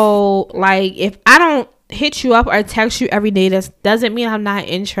So, like, if I don't hit you up or text you every day, that doesn't mean I'm not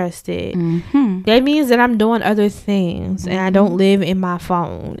interested. That means that I'm doing other things and I don't live in my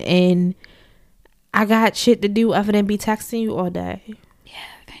phone and I got shit to do other than be texting you all day. Yeah,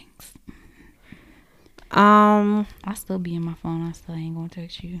 thanks. I still be in my phone. I still ain't gonna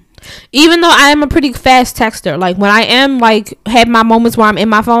text you. Even though I am a pretty fast texter, like when I am like have my moments where I'm in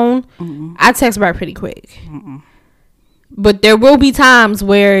my phone, I text back pretty quick. But there will be times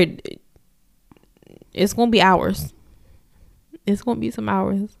where it's gonna be hours. It's gonna be some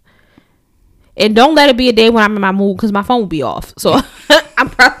hours. And don't let it be a day when I'm in my mood, because my phone will be off. So I'm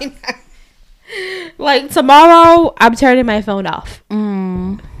probably not. Like tomorrow, I'm turning my phone off.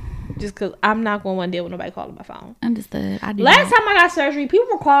 Just because I'm not going to want to deal with nobody calling my phone. Understood. Last time I got surgery, people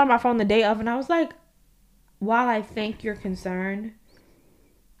were calling my phone the day of, and I was like, while I think you're concerned,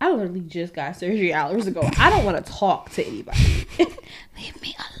 I literally just got surgery hours ago. I don't want to talk to anybody. Leave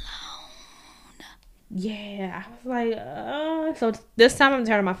me alone. Yeah, I was like, so this time I'm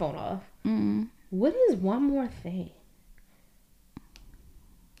turning my phone off. What is one more thing?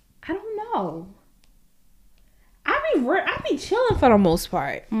 I don't know. I be chilling for the most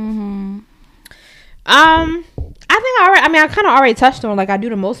part. I kind of already touched on, like, I do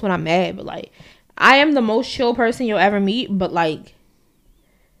the most when I'm mad, but like, I am the most chill person you'll ever meet. But like,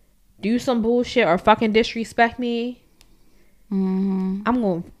 do some bullshit or fucking disrespect me, I'm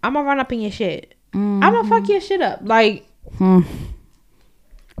gonna run up in your shit. I'm gonna fuck your shit up. Like,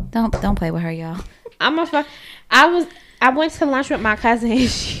 don't play with her, y'all. I'm gonna fuck. I went to lunch with my cousin and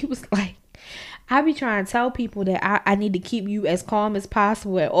she was like, I be trying to tell people that I need to keep you as calm as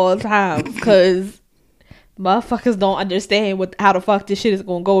possible at all times, because motherfuckers don't understand how the fuck this shit is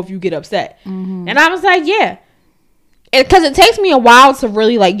gonna go if you get upset. And I was like, yeah, because it takes me a while to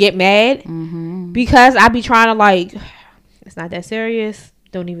really like get mad, because I be trying to like, it's not that serious,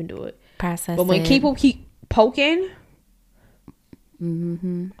 don't even do it. Process. But when people keep poking,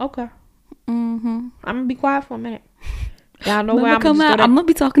 okay, I'm gonna be quiet for a minute. Y'all know where I'm come out. I'm gonna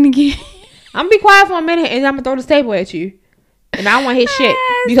be talking again. I'm gonna be quiet for a minute and I'm gonna throw this table at you, and I don't want to hit shit,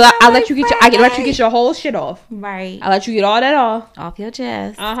 because I let you get your whole shit off. Right. I let you get all that off your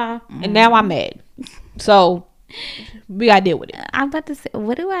chest. And now I'm mad. So we gotta deal with it. I'm about to say,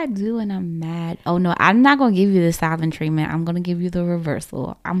 what do I do when I'm mad? Oh no, I'm not gonna give you the silent treatment. I'm gonna give you the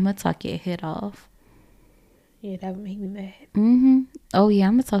reversal. I'm gonna talk your head off. Yeah, that would make me mad. Oh yeah,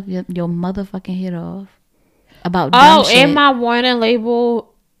 I'm gonna talk your motherfucking head off about dumb shit. And my warning label.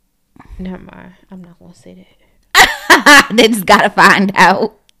 Never mind. I'm not gonna say that. They just gotta find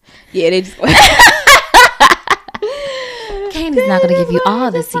out. Yeah, they just. Candy's not gonna give you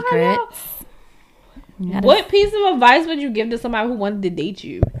all the secrets. What piece of advice would you give to somebody who wanted to date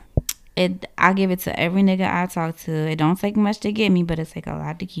you? I give it to every nigga I talk to. It don't take much to get me, but it take a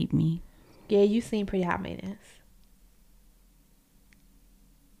lot to keep me. Yeah, you seem pretty high maintenance.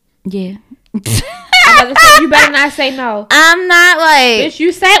 Yeah. You better not say no. I'm not like, bitch,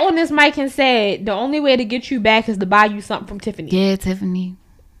 you sat on this mic and said the only way to get you back is to buy you something from Tiffany. Yeah, Tiffany.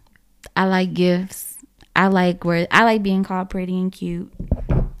 I like gifts. I like being called pretty and cute.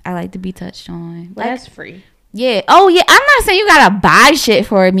 I like to be touched on. Like, that's free. Yeah. Oh yeah. I'm not saying you gotta buy shit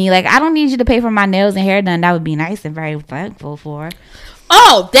for me. Like, I don't need you to pay for my nails and hair done. That would be nice and very thankful for.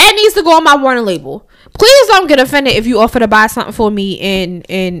 Oh, that needs to go on my warning label. Please don't get offended if you offer to buy something for me and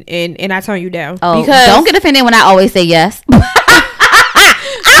I turn you down. Oh, because don't get offended when I always say yes. because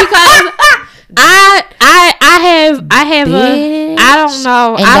I I have Bitch. I don't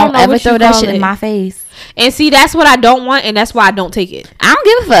know. And I don't don't know ever what throw you that call shit it. in my face. And see, that's what I don't want, and that's why I don't take it. I don't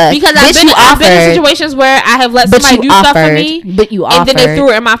give a fuck. Because Bitch, I've been in situations where I have let somebody do stuff for me, But you offered. and then they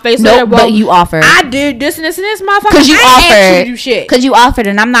threw it in my face. No, Well, but you offered. I did this and this and this, motherfucker. Because you offered. You shit. Because you offered,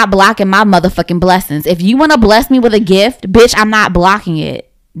 and I'm not blocking my motherfucking blessings. If you want to bless me with a gift, bitch, I'm not blocking it.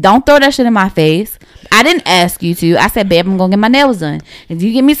 Don't throw that shit in my face. I didn't ask you to. I said, babe, I'm going to get my nails done. If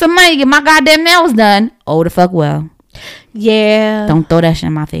you give me some money, get my goddamn nails done. Oh, the fuck well. Yeah. Don't throw that shit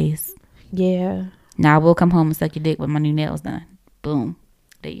in my face. Yeah. Now I will come home and suck your dick with my new nails done. Boom.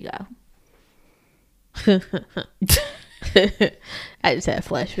 There you go. I just had a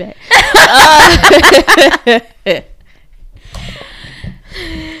flashback.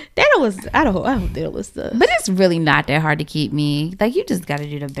 I don't think it was the. But it's really not that hard to keep me. Like, you just got to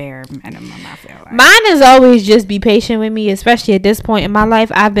do the bare minimum, I feel like. Mine is always just be patient with me, especially at this point in my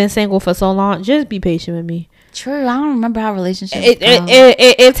life. I've been single for so long. Just be patient with me. True. I don't remember how relationships go.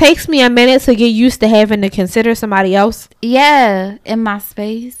 It takes me a minute to get used to having to consider somebody else. Yeah, in my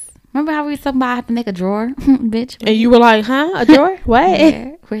space. Remember how we was talking about I have to make a drawer, bitch? And you were like, huh? A drawer? What?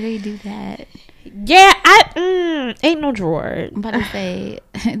 Yeah, where do you do that? Yeah, ain't no drawer. I'm about to say,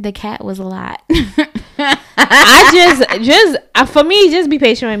 the cat was a lot. For me, just be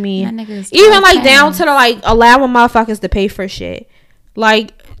patient with me. My niggas Even like down to the like allowing motherfuckers to pay for shit.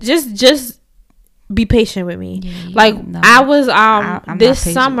 Like, just be patient with me. Yeah, like, no. I was I'm this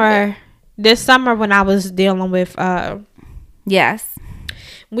not summer when I was dealing with yes,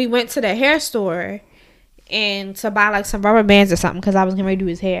 we went to the hair store and to buy like some rubber bands or something because I was getting ready to do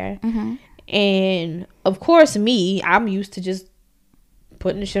his hair. mm-hmm. And of course, I'm used to just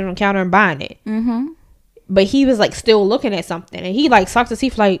putting the shit on the counter and buying it. Mm-hmm. But he was like still looking at something, and he like sucked his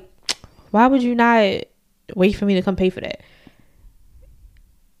teeth. Like, why would you not wait for me to come pay for that?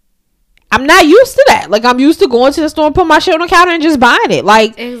 I'm not used to that. Like, I'm used to going to the store and put my shit on the counter and just buying it.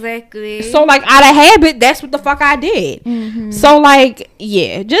 Like, exactly. so like out of habit, that's what the fuck I did. Mm-hmm. So like,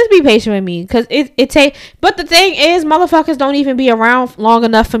 yeah, just be patient with me because it take. But the thing is, motherfuckers don't even be around long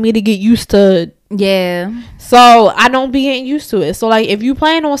enough for me to get used to. Yeah. So I don't be getting used to it. So like, if you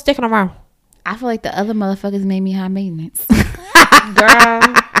plan on sticking around, I feel like the other motherfuckers made me high maintenance. girl,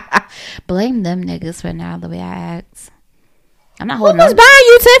 Blame them niggas for now the way I act. I'm not who holding was on. buying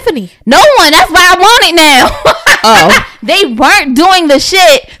you Tiffany? No one. That's why I want it now. Oh. They weren't doing the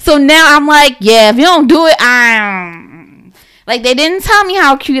shit. So now I'm like, yeah, if you don't do it, like, they didn't tell me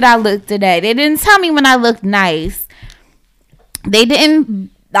how cute I looked today. They didn't tell me when I looked nice. They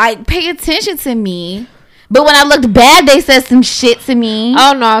didn't like pay attention to me. But when I looked bad, they said some shit to me.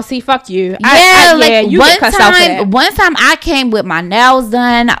 Oh no, see, fuck you. You one time, one time I came with my nails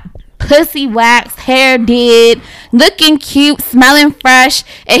done, pussy waxed, hair did, looking cute, smelling fresh,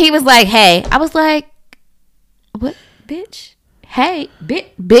 and he was like, "Hey," I was like, "What, bitch? Hey,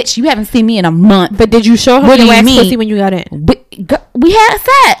 bitch, you haven't seen me in a month." But did you show her What your do you wax mean? pussy when you got in? We had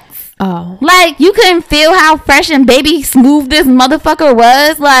sex. Oh, Like, you couldn't feel how fresh and baby smooth this motherfucker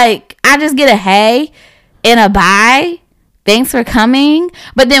was. Like, I just get a hey and a bye. Thanks for coming.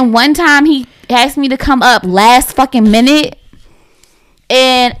 But then one time he asked me to come up last fucking minute.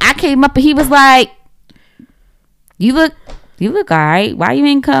 And I came up and he was like, you look all right. Why you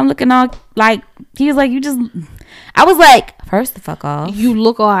ain't come looking all like, he was like, I was like, first the fuck off. you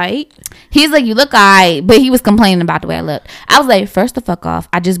look alright. He's like, you look all right. But he was complaining about the way I looked. I was like, first the fuck off.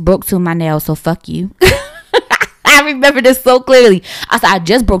 I just broke two of my nails, so fuck you. I remember this so clearly. I said, I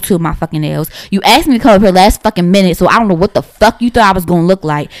just broke two of my fucking nails. You asked me to come up here last fucking minute, so I don't know what the fuck you thought I was gonna look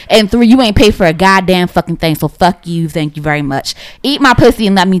like. And 3, you ain't paid for a goddamn fucking thing, so fuck you. Thank you very much. Eat my pussy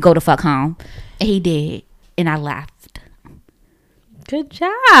and let me go the fuck home. And he did. And I laughed. Good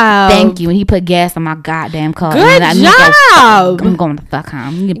job. Thank you. And he put gas on my goddamn car. Good job. I'm going the fuck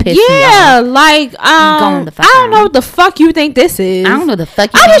home. You can piss me Yeah, off. like going the fuck I don't home. know what the fuck you think this is. I don't know the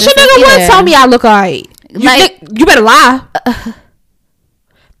fuck you I wish think your this nigga is would either. tell me I look alright. You better lie.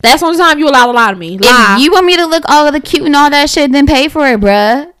 That's the only time you allowed to lie to me. Lie. If you want me to look all of the cute and all that shit, then pay for it,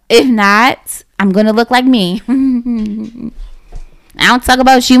 bruh. If not, I'm gonna look like me. I don't talk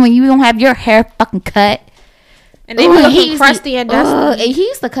about you when you don't have your hair fucking cut. And they be looking crusty and dusty. And he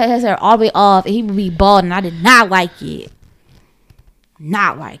used to cut his hair all the way off, and he would be bald, and I did not like it.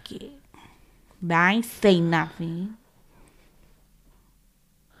 Not like it. But I ain't say nothing.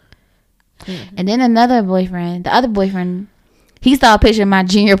 Mm-hmm. And then the other boyfriend, he saw a picture of my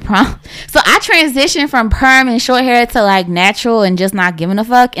junior prom. So I transitioned from perm and short hair to like natural and just not giving a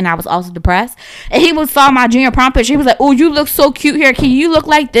fuck. And I was also depressed. And he saw my junior prom picture. He was like, "Oh, you look so cute here. Can you look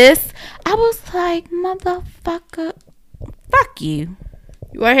like this?" I was like, motherfucker, fuck you.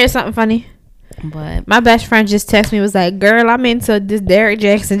 You want to hear something funny? But my best friend just texted me, was like, girl, I'm into this Derek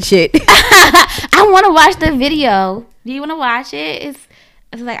Jackson shit. I want to watch the video. Do you want to watch it?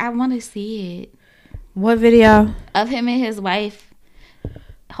 It's like, I want to see it. What video? Of him and his wife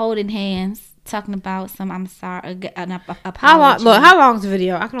holding hands, talking about some I'm sorry, an apology. How long is the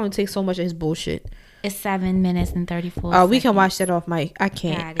video? I can only take so much of his bullshit. It's 7 minutes and 34 Oh, we seconds. can watch that off mic. I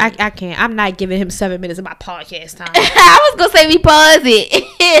can't. I can't. I'm not giving him 7 minutes of my podcast time. I was going to say we pause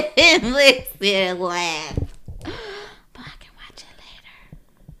it. Listen, laugh. But I can watch it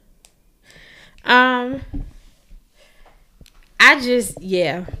later.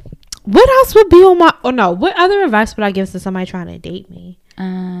 Yeah. What else would be on my... Oh, no. What other advice would I give to somebody trying to date me?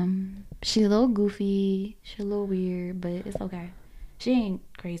 She's a little goofy. She's a little weird, but it's okay. She ain't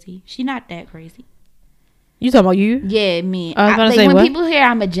crazy. She not that crazy. You talking about you? Yeah, me. I was gonna say, when what? people hear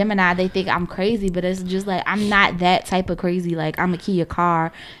I'm a Gemini, they think I'm crazy, but it's just like I'm not that type of crazy. Like I'm gonna key your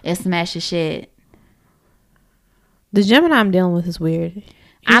car and smash your shit. The Gemini I'm dealing with is weird.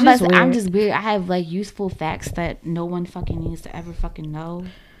 I'm just weird. I have like useful facts that no one fucking needs to ever fucking know.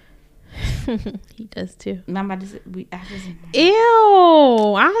 He does too. I'm about to say, Ew!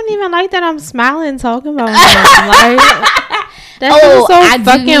 I don't even like that I'm smiling talking about him. Like, that's so I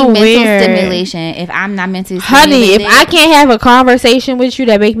fucking do need weird. mental stimulation. If I'm not mentally Honey, stimulated, if I can't have a conversation with you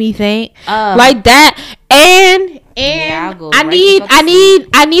that make me think like that, and I'll go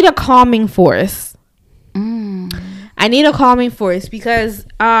I need a calming force. I need a calming force because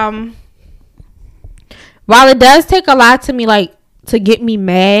while it does take a lot to me, like, to get me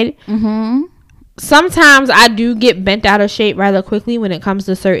mad, sometimes I do get bent out of shape rather quickly when it comes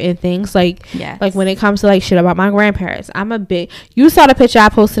to certain things. Like when it comes to like shit about my grandparents. You saw the picture I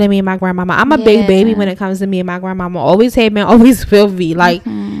posted of me and my grandmama. I'm a big baby when it comes to me and my grandmama. Always hate me, always feel me. Like,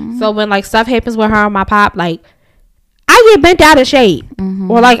 so when like stuff happens with her and my pop, like, I get bent out of shape.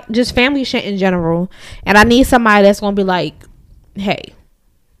 Or like just family shit in general. And I need somebody that's gonna be like, hey,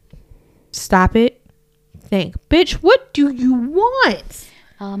 stop it. Think, bitch, what do you want?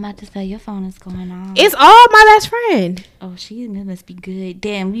 Oh, I'm about to say your phone is going on. It's all my best friend. Oh, she must be good.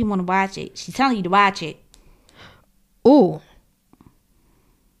 Damn, we want to watch it. She's telling you to watch it. Ooh.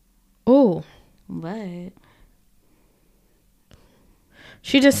 What?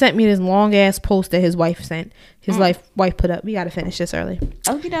 She just sent me this long ass post that his wife sent. His wife put up. We gotta finish this early.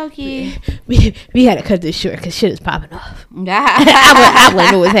 Okie dokie. We had to cut this short because shit is popping off. I want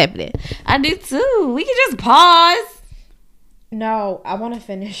to know what's happening. I do too. We can just pause. No, I want to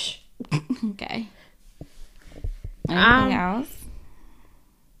finish. Okay. Anything else?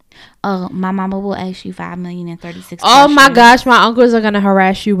 Oh, my mama will ask you 5,036,036. Oh my gosh, my uncles are gonna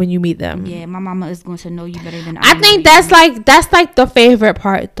harass you when you meet them. Yeah, my mama is going to know you better than I think that's like the favorite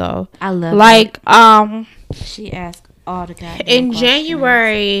part though. I love like it. She asked all the goddamn in questions.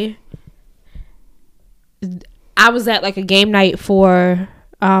 January. I was at like a game night for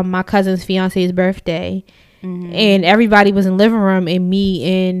my cousin's fiance's birthday, and everybody was in the living room, and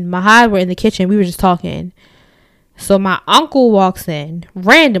me and Mahad were in the kitchen. We were just talking. So my uncle walks in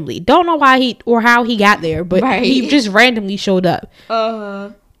randomly. Don't know why or how he got there, but he just randomly showed up.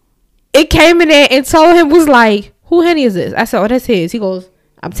 It came in there and told him, was like, who Henny is this? I said, oh, that's his. He goes,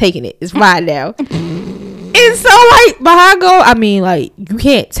 I'm taking it. It's mine now. And so like Mahad go, I mean, like, you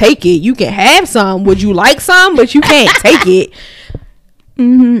can't take it. You can have some. Would you like some? But you can't take it.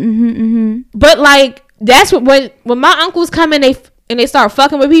 But like that's what when my uncles come in, they start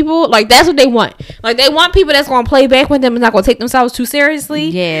fucking with people, like that's what they want. Like they want people that's gonna play back with them and not gonna take themselves too seriously.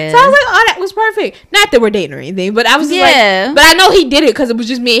 Yeah. So I was like, oh, that was perfect. Not that we're dating or anything, but I was just like, but I know he did it because it was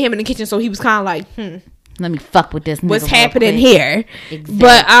just me and him in the kitchen, so he was kind of like, let me fuck with this nigga. What's happening here? Exactly.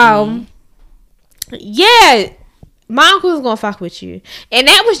 But yeah, my uncle was gonna fuck with you, and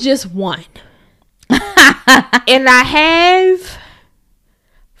that was just one. And I have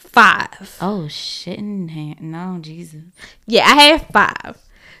 5. Oh shit! No, Jesus. Yeah, I have 5.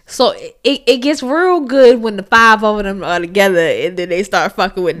 So it gets real good when the 5 of them are together and then they start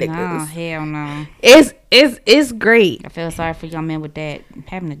fucking with niggas. No, hell no. It's great. I feel sorry for y'all men with that,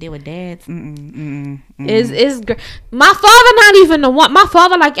 having to deal with dads. It's great. My father not even the one. My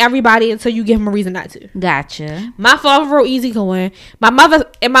father like everybody until you give him a reason not to. Gotcha. My father real easygoing. My mother's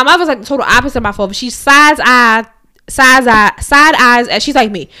like the total opposite of my father. She's side eyes. She's like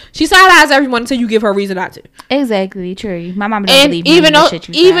me. She side eyes everyone until you give her a reason not to. Exactly, true. My mom doesn't believe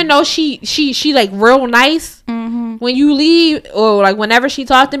even though she like real nice. When you leave or like whenever she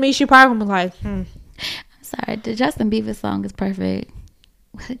talked to me, she probably was like, I'm sorry, the Justin Bieber song is perfect.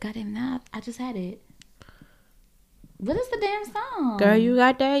 What got him now? I just had it. What is the damn song? Girl, you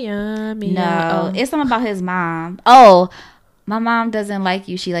got that yummy. No, it's something about his mom. Oh, my mom doesn't like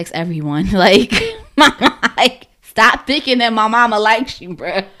you. She likes everyone. Like, like, stop thinking that my mama likes you,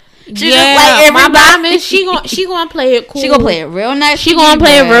 bruh. She yeah, just like my everybody. mom is she gonna play it cool. She gonna play it real nice. She gonna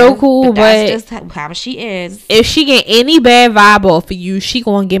play it real cool, but that's just how she is. If she get any bad vibe off of you, she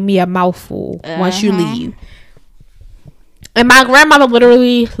gonna give me a mouthful once you leave. And my grandmother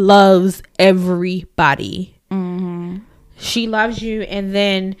literally loves everybody. She loves you, and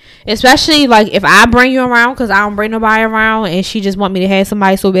then especially like if I bring you around, because I don't bring nobody around, and she just want me to have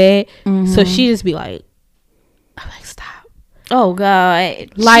somebody so bad, so she just be like, I'm like, stop. Oh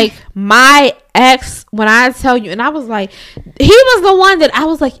God. Like my ex, when I tell you, and I was like, he was the one that I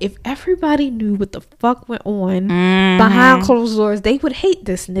was like, if everybody knew what the fuck went on behind closed doors, they would hate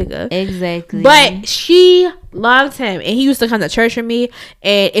this nigga. Exactly. But she loved him, and he used to come to church with me,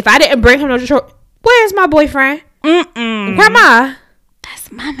 and if I didn't bring him to church, where's my boyfriend? Grandma,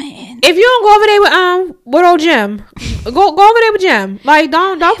 that's my man. if you don't go over there with old Jim, go over there with Jim. Like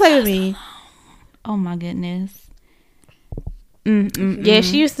don't play with me. Oh my goodness. Yeah,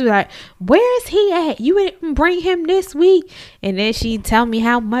 she used to be like, where is he at? You didn't bring him this week. And then she'd tell me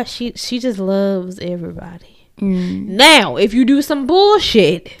how much she just loves everybody. Now, if you do some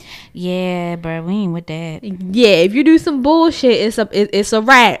bullshit, yeah, bro, we ain't with that. Yeah, if you do some bullshit, it's a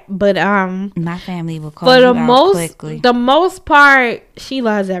wrap. But my family will call for you the out quickly. The most part, she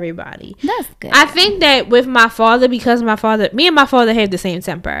loves everybody. That's good. I think that with my father, because me and my father have the same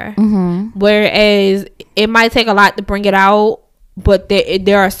temper. Whereas it might take a lot to bring it out, but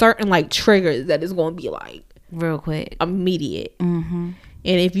there are certain like triggers that is going to be like real quick, immediate. And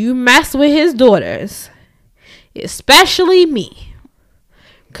if you mess with his daughters, especially me,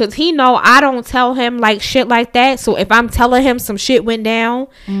 because he know I don't tell him like shit like that. So if I'm telling him some shit went down,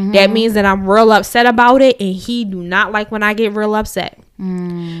 that means that I'm real upset about it, and he do not like when I get real upset.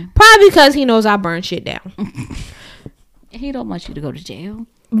 Probably because he knows I burn shit down. He don't want you to go to jail,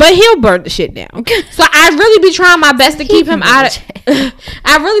 but he'll burn the shit down. So I really be trying my best to keep him out of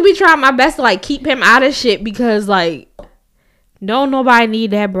I really be trying my best to like keep him out of shit, because like don't nobody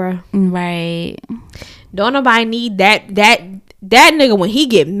need that, bro. Right. Don't nobody need that nigga. When he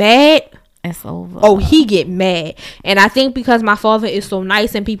get mad, it's over. Oh, he get mad. And I think because my father is so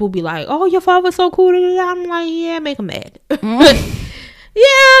nice, and people be like, oh, your father's so cool, I'm like, yeah, make him mad.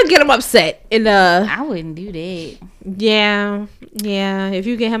 Yeah, get him upset. And I wouldn't do that. Yeah, if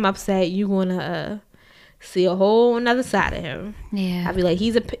you get him upset, you gonna see a whole another side of him. Yeah, I'd be like,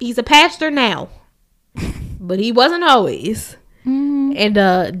 he's a pastor now, but he wasn't always. And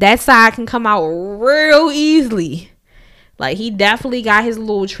that side can come out real easily. Like, he definitely got his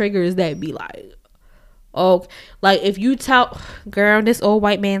little triggers that be like, oh, like if you tell, girl, this old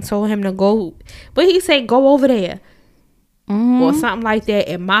white man told him to go, but he said go over there, or something like that,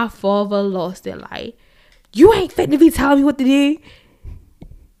 and my father lost it. Like, you ain't finna be telling me what to do.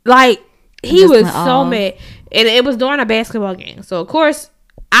 Like, he was so mad, and it was during a basketball game. So of course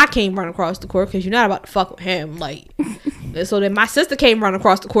I came run across the court, because you're not about to fuck with him. Like, so then my sister came run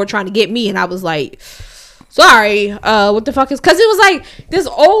across the court trying to get me, and I was like, sorry, what the fuck is, because it was like this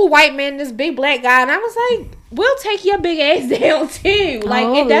old white man, this big black guy, and I was like, we'll take your big ass down too. Like,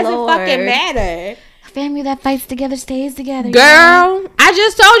 it doesn't fucking matter. Family that fights together stays together. Girl, I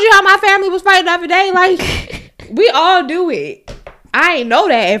just told you how my family was fighting the other day. Like, we all do it. I ain't know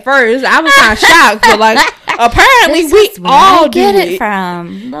that at first. I was kind of shocked, but like, apparently we all do it. Get it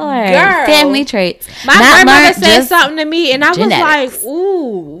from Lord, girl, family traits. My grandmother said something to me, and I was like,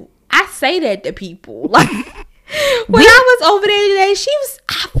 ooh, I say that to people. Like, when I was over there today, she was,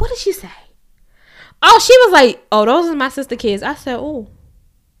 what did she say? Oh, she was like, oh, those are my sister kids. I said, oh,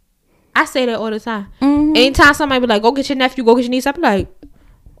 I say that all the time. Anytime somebody be like, go get your nephew, go get your niece, I be like,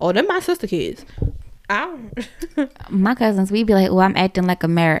 oh, they're my sister kids. My cousins, we be like, oh, I'm acting like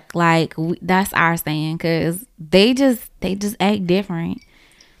America. Like, that's our saying, because they just act different.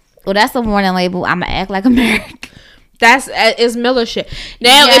 Well, that's a warning label. I'm gonna act like America. It's Miller shit.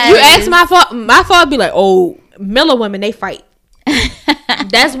 Now, if you ask my father be like, oh, Miller women, they fight.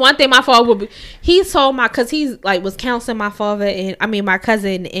 That's one thing my father would be. He told because he's like was counseling my father, and I mean my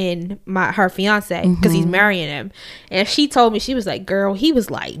cousin and her fiance, because he's marrying him. And she told me, she was like, girl, he was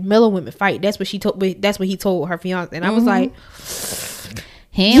like, Miller women fight. That's what he told her fiance. And I was like,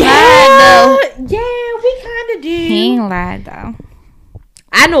 he ain't lied though. Yeah, we kind of do. He ain't lied though.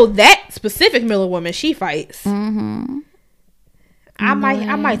 I know that specific Miller woman, she fights. I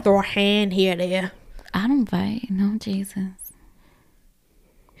might throw a hand here and there. I don't fight. No, Jesus.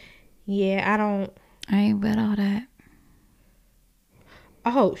 Yeah, I ain't with all that.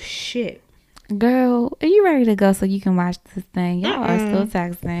 Oh, shit. Girl, are you ready to go so you can watch this thing? Y'all are still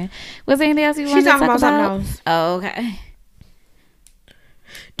texting. Was there anything else you wanted to talk about? She's talking about something else. Oh, okay.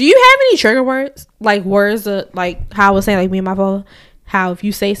 Do you have any trigger words? Like words like how I was saying, like me and my father, how if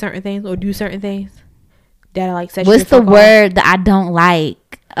you say certain things or do certain things that are like set you What's the word that I don't like?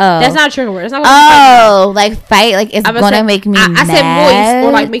 Oh, that's not a trigger word. It's not what like fight. Like it's gonna make me mad. I said moist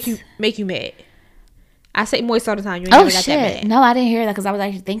or like make you mad. I say moist all the time. You ain't never got shit! that mad. No, I didn't hear that because I was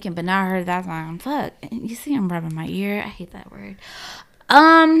actually thinking, but now I heard that song. Fuck, you see, I'm rubbing my ear. I hate that word.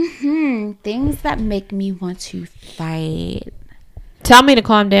 Things that make me want to fight. Tell me to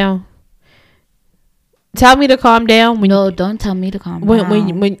calm down. Tell me to calm down. No, don't tell me to calm down.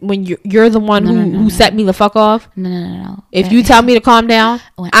 When you're the one who set me the fuck off. No. If you tell me to calm down,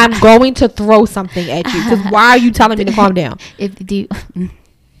 I'm going to throw something at you. Because why are you telling me to calm down? If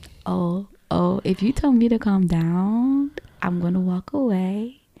you tell me to calm down, I'm gonna walk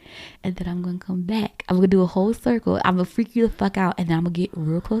away. And then I'm gonna come back. I'm gonna do a whole circle. I'm gonna freak you the fuck out. And then I'm gonna get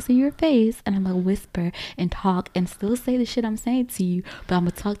real close in your face. And I'm gonna whisper and talk and still say the shit I'm saying to you. But I'm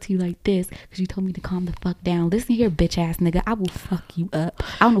gonna talk to you like this because you told me to calm the fuck down. Listen here, bitch ass nigga. I will fuck you up.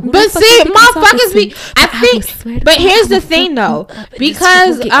 I don't know who. But see, motherfuckers be. I think. But here's the thing though,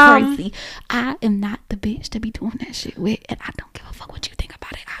 because crazy. I am not the bitch to be doing that shit with, and I don't give a fuck what you think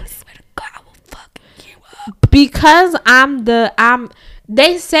about it. I swear to God, I will fuck you up. Because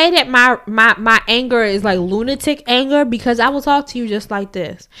they say that my anger is like lunatic anger because I will talk to you just like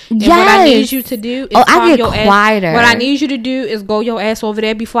this. And what I need you to do is I get quieter. What I need you to do is go your ass over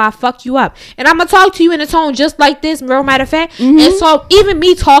there before I fuck you up. And I'm gonna talk to you in a tone just like this, real matter of fact. Mm-hmm. And so even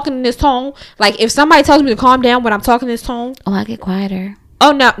me talking in this tone, like if somebody tells me to calm down when I'm talking in this tone, I get quieter.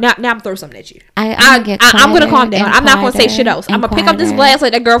 Oh, now I'm throwing something at you. I'm gonna calm down. I'm not gonna say shit else. I'm gonna pick up this glass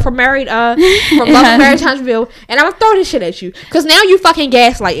like that girl from Love and Married Huntsville, and I'm gonna throw this shit at you. Cause now you fucking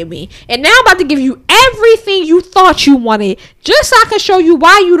gaslighting me, and now I'm about to give you everything you thought you wanted, just so I can show you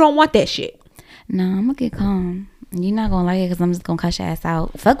why you don't want that shit. No, I'm gonna get calm. You're not gonna like it because I'm just gonna cuss your ass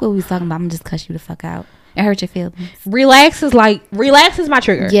out. Fuck what we was talking about. I'm gonna just cuss you the fuck out. It hurt your feelings. Relax is my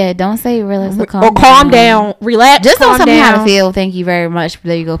trigger. Yeah, don't say relax or calm down. Relax. Just don't tell me how to feel. Thank you very much.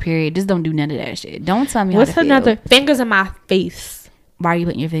 There you go. Period. Just don't do none of that shit. Don't tell me what's how to another feel. Fingers in my face. Why are you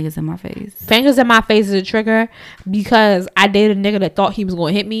putting your fingers in my face? Fingers in my face is a trigger because I dated a nigga that thought he was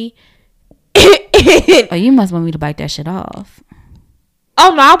gonna hit me. Oh, you must want me to bite that shit off.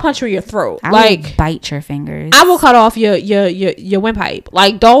 Oh no, I'll punch you in your throat. I will bite your fingers. I will cut off your windpipe.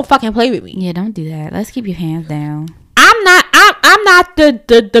 Like, don't fucking play with me. Yeah, don't do that. Let's keep your hands down. I'm not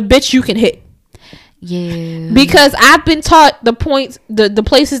the bitch you can hit. Yeah. Because I've been taught the points, the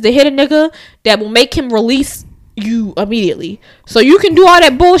places to hit a nigga that will make him release you immediately. So you can do all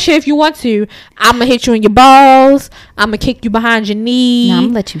that bullshit if you want to. I'm gonna hit you in your balls. I'm gonna kick you behind your knee. No, I'm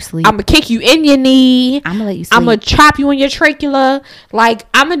gonna let you sleep. I'm gonna kick you in your knee. I'm gonna let you sleep. I'm gonna chop you in your trachea. Like,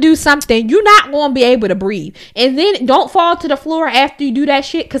 I'm gonna do something. You're not gonna be able to breathe. And then don't fall to the floor after you do that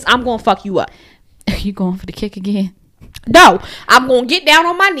shit, because I'm gonna fuck you up. Are you going for the kick again? No, I'm gonna get down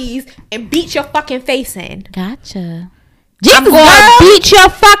on my knees and beat your fucking face in. Gotcha. I'm gonna beat your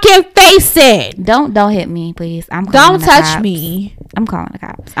fucking face in. Don't hit me, please. Don't touch me. I'm calling the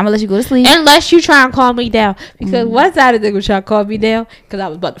cops. I'm gonna let you go to sleep. Unless you try and calm me down. Because one side of the nigga try to calm me down because I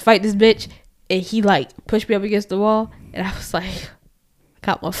was about to fight this bitch, and he like pushed me up against the wall, and I was like, I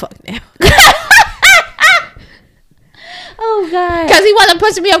got my fuck now. Oh God. Because he wasn't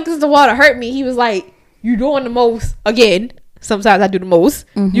pushing me up against the wall to hurt me. He was like, you doing the most. Again, sometimes I do the most.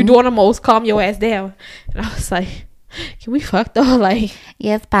 Mm-hmm. You doing the most. Calm your ass down. And I was like, can we fuck though? Like,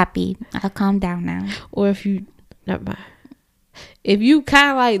 yes, Poppy. I'll calm down now. Or if you, never mind. If you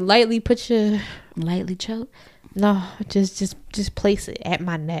kind of like lightly choke. No, just place it at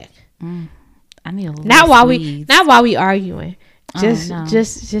my neck. I need a little not while we arguing.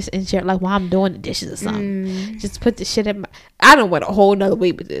 Just ensure, like, while I'm doing the dishes or something. Just put the shit in my. I don't want a whole nother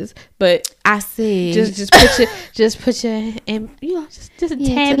way with this, but I see. Just put your and just a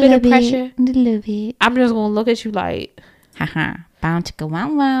tad bit of pressure. A little bit. I'm just gonna look at you like, haha, bound to go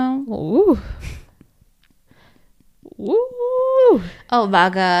wow. Ooh. Ooh. Oh my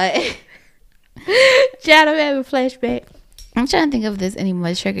God. Chad, I'm having a flashback. I'm trying to think of this any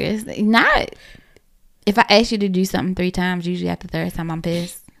more triggers. Not. If I ask you to do something 3 times, usually at the 3rd time I'm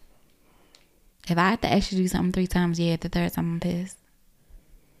pissed. If I have to ask you to do something 3 times, yeah, at the 3rd time I'm pissed.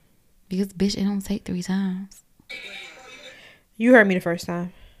 Because, bitch, it don't take 3 times. You heard me the first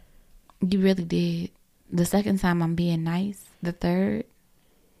time. You really did. The 2nd time I'm being nice. The 3rd,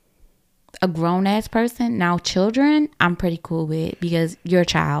 a grown-ass person. Now, children, I'm pretty cool with. Because you're a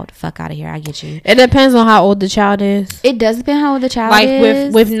child. Fuck out of here. I get you. It depends on how old the child is. It does depend how old the child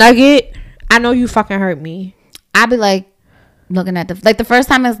is. Like, with Nugget, I know you fucking hurt me. I'd be like, looking at the first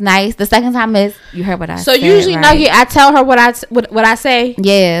time is nice. The second time is you heard what I said. So usually, right? Nugget, I tell her what I say.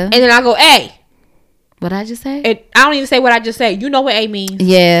 Yeah. And then I go, "Hey." What I just say? And I don't even say what I just said. You know what A means.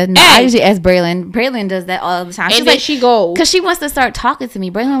 Yeah. No, Hey. I usually ask Braylon. Braylon does that all the time. And She's then like, she goes. because she wants to start talking to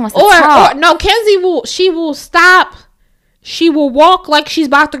me. Braylon wants to talk. Or no, Kenzie will stop. She will walk like she's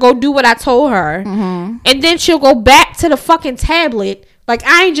about to go do what I told her. Mm-hmm. And then she'll go back to the fucking tablet. Like,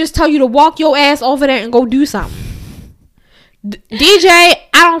 I ain't just tell you to walk your ass over there and go do something. DJ, I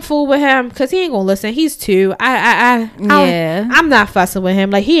don't fool with him because he ain't gonna listen. He's 2. I'm not fussing with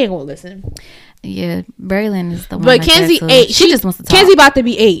him. Like, he ain't gonna listen. Yeah, Braylon is the one. But Kenzie 8. She just wants to talk. Kenzie about to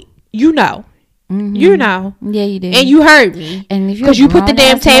be 8. You know. Mm-hmm. You know. Yeah, you did. And you heard me. And if because you put the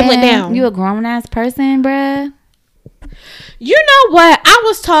damn tablet down. You a grown ass person, bruh. You know what? I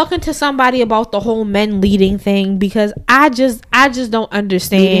was talking to somebody about the whole men leading thing because I just don't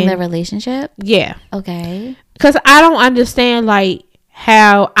understand. Leading the relationship? Yeah. Okay. Because I don't understand, like,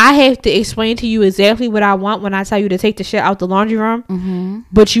 how I have to explain to you exactly what I want when I tell you to take the shit out the laundry room. Mm-hmm.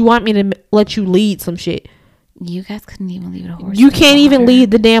 But you want me to let you lead some shit. You guys couldn't even leave the horse. You can't even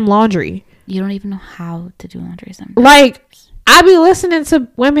lead the damn laundry. You don't even know how to do laundry sometimes. Like, I be listening to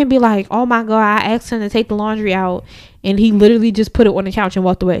women be like, oh my God, I asked him to take the laundry out and he literally just put it on the couch and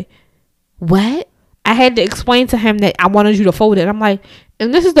walked away. What? I had to explain to him that I wanted you to fold it. I'm like,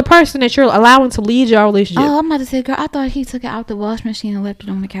 and this is the person that you're allowing to lead your relationship. Oh, I'm about to say, girl, I thought he took it out the wash machine and left it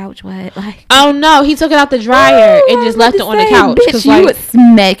on the couch. What? Like, oh no, he took it out the dryer and just left it on the couch. Bitch, you would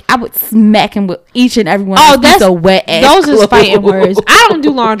smack. I would smack him with each and every one. Oh, that's a wet ass. Those is fighting words. I don't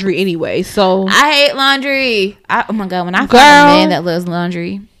do laundry anyway, so I hate laundry. Oh my God, when I find a man that loves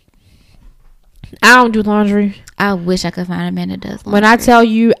laundry, I don't do laundry. I wish I could find a man that does laundry. When I tell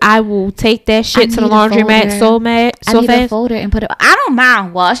you, I will take that shit to the laundromat so I need fast. a folder and put it. I don't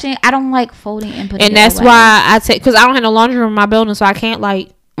mind washing. I don't like folding and putting. And that's why I take, because I don't have no laundry room in my building, so I can't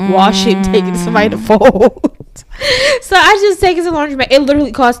like wash it and take it to somebody to fold. So I just take it to the laundromat. It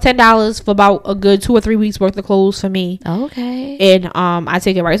literally costs $10 for about a good 2 or 3 weeks worth of clothes for me. Okay. And I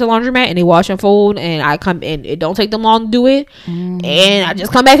take it right to the laundromat and they wash and fold, and I come in. It don't take them long to do it, and I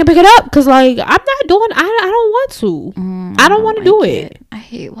just come back and pick it up because like I'm not doing. I don't want to. I don't want to do it. I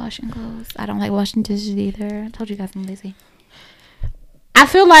hate washing clothes. I don't like washing dishes either. I told you guys I'm lazy. I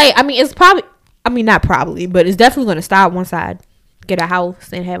feel like it's probably. Not probably, but it's definitely gonna stop once I get a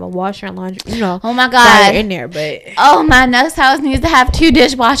house and have a washer and laundry. You know. Oh my God. In there, but my next house needs to have 2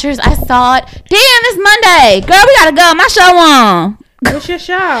 dishwashers. I saw it. Damn, it's Monday, girl. We gotta go. My show on. What's your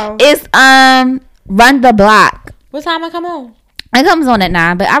show? It's Run the Block. What time I come on? It comes on at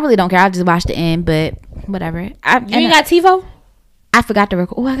 9, but I really don't care. I just watched the end, but whatever. You ain't got TiVo? I forgot to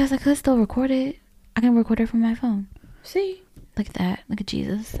record. Oh, I guess I could still record it. I can record it from my phone. See? Look at that. Look at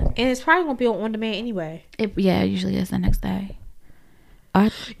Jesus. And it's probably gonna be on demand anyway. It usually is the next day.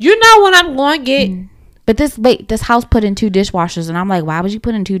 You know what I'm going to get? But this house put in 2 dishwashers, and I'm like, why would you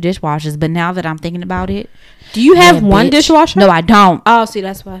put in 2 dishwashers? But now that I'm thinking about it, do you have one dishwasher? No, I don't. Oh, see,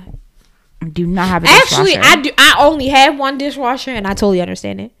 that's why. I do not have a dishwasher. Actually, I do. I only have one dishwasher, and I totally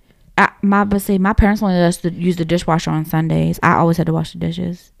understand it. My parents wanted us to use the dishwasher on Sundays. I always had to wash the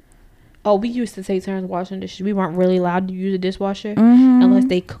dishes. Oh, we used to take turns washing dishes. We weren't really allowed to use a dishwasher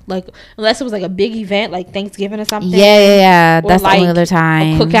unless it was like a big event, like Thanksgiving or something. Yeah. That's like the only other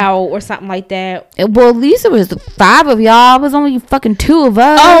time. A cookout or something like that. Well, at least it was 5 of y'all. It was only fucking 2 of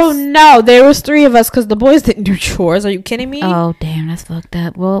us. Oh no, there was 3 of us because the boys didn't do chores. Are you kidding me? Oh damn, that's fucked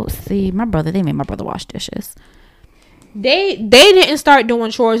up. Well, see, they made my brother wash dishes. They didn't start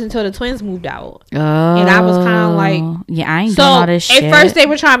doing chores until the twins moved out. Oh. And I was kind of like... Yeah, I ain't doing all this shit. At first, they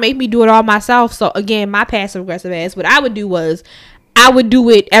were trying to make me do it all myself. So, again, my passive-aggressive ass, what I would do was, I would do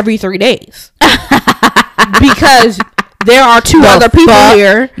it every 3 days. Because there are 2 other people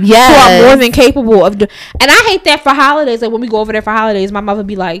here who are more than capable of... And I hate that for holidays. Like, when we go over there for holidays, my mother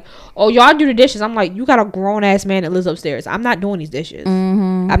be like, oh, y'all do the dishes. I'm like, you got a grown-ass man that lives upstairs. I'm not doing these dishes.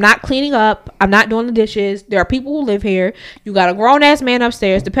 I'm not cleaning up. I'm not doing the dishes. There are people who live here. You got a grown-ass man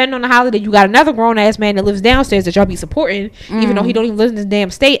upstairs. Depending on the holiday, you got another grown-ass man that lives downstairs that y'all be supporting, even though he don't even live in this damn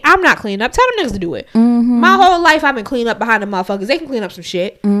state. I'm not cleaning up. Tell them niggas to do it. My whole life, I've been cleaning up behind the motherfuckers. They can clean up some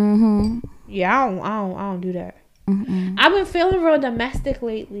shit. Yeah, I don't do that. I've been feeling real domestic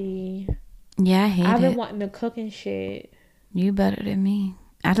lately. Yeah, I hate it. I've been wanting to cook and shit. You better than me.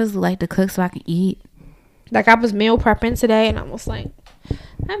 I just like to cook so I can eat. Like, I was meal prepping today, and I was like,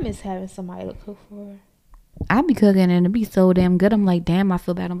 I miss having somebody to cook for. I be cooking, and it be so damn good. I'm like, damn, I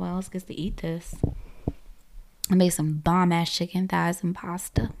feel bad nobody else gets to eat this. I made some bomb-ass chicken thighs and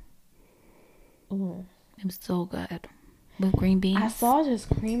pasta. It was so good. with green beans. I saw this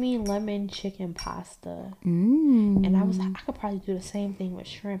creamy lemon chicken pasta. And I was like, I could probably do the same thing with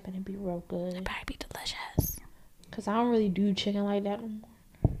shrimp and it'd be real good. It'd probably be delicious. Because I don't really do chicken like that no more.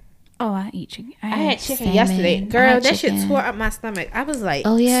 Oh, I eat chicken. I had chicken yesterday. Girl, that shit tore up my stomach. I was like,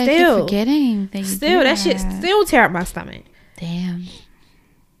 oh, yeah, still. I keep forgetting. Still, that shit still tear up my stomach. Damn.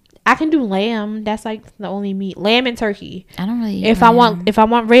 I can do lamb. That's like the only meat. Lamb and turkey. I don't really eat if lamb. I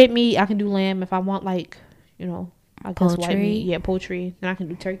want red meat, I can do lamb. If I want like, you know, I guess white Poultry? meat. Yeah, poultry. Then I can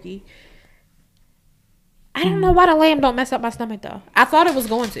do turkey. I don't know why the lamb don't mess up my stomach though. I thought it was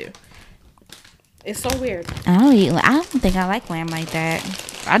going to. It's so weird. I don't think I like lamb like that.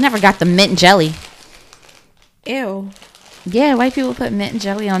 I never got the mint jelly. Ew. Yeah, white people put mint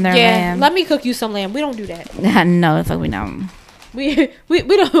jelly on their Yeah, lamb. let me cook you some lamb. We don't do that. No, fuck we don't. We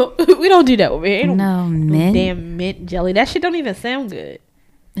don't do that over here. Ain't No mint. Damn mint jelly. That shit don't even sound good.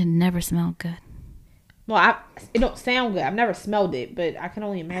 It never smelled good. Well, it don't sound good. I've never smelled it, but I can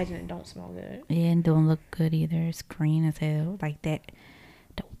only imagine it don't smell good. Yeah, it don't look good either. It's green as hell, like that.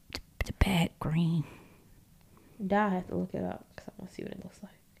 The bad green. Now I have to look it up because I want to see what it looks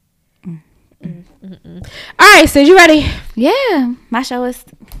like. All right, sis, you ready? Yeah, my show is.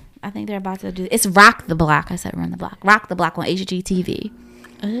 I think they're about to do. It's Rock the Block. I said Run the Block. Rock the Block on HGTV.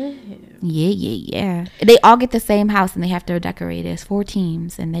 Oh. Yeah. They all get the same house and they have to decorate it. It's 4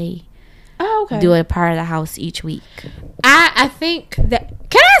 teams and they do a part of the house each week. I think that.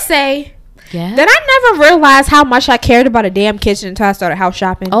 Can I say? Yeah. That I never realized how much I cared about a damn kitchen until I started house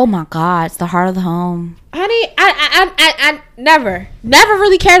shopping. Oh my God, it's the heart of the home. Honey, I never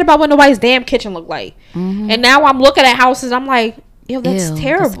really cared about what nobody's damn kitchen looked like. Mm-hmm. And now I'm looking at houses, I'm like, yo, that's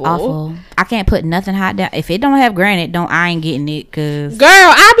terrible. That's awful. I can't put nothing hot down. If it don't have granite, I ain't getting it. Cause girl,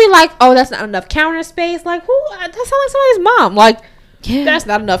 I'd be like, oh, that's not enough counter space. Like, who? That sounds like somebody's mom. Like, yeah, that's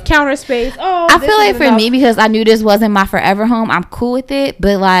not enough counter space. Oh, I feel like for me, because I knew this wasn't my forever home, I'm cool with it.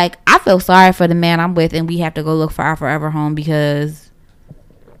 But like, I feel sorry for the man I'm with, and we have to go look for our forever home because,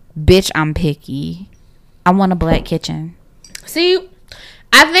 bitch, I'm picky. I want a black kitchen. See,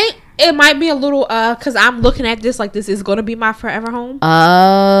 I think it might be a little because I'm looking at this like this is gonna be my forever home.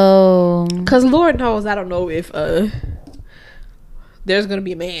 Oh, because Lord knows I don't know if there's gonna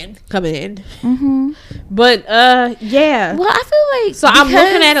be a man coming in. Mm-hmm. But yeah. Well, I feel like so I'm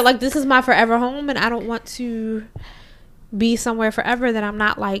looking at it like this is my forever home, and I don't want to be somewhere forever that I'm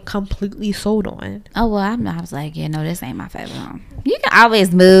not like completely sold on. Oh well, I was like, yeah, no, this ain't my forever home. You can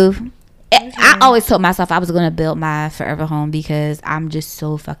always move. I always told myself I was gonna build my forever home because I'm just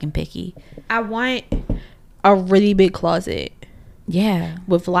so fucking picky. I want a really big closet. Yeah.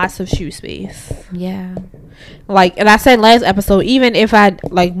 With lots of shoe space. Yeah. Like, and I said last episode, even if I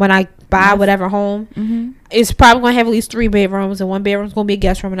like when I buy whatever home, it's probably gonna have at least 3 bedrooms, and 1 bedroom is gonna be a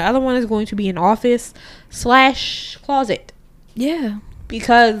guest room, and the other one is going to be an office / closet. Yeah.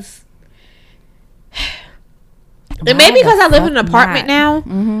 Because it may be because I live in an apartment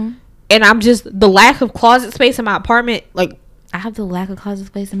now. And I'm just the lack of closet space in my apartment. Like, I have the lack of closet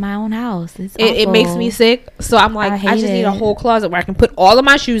space in my own house. It makes me sick. So I'm like, I just need a whole closet where I can put all of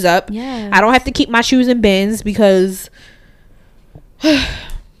my shoes up. Yeah. I don't have to keep my shoes in bins because,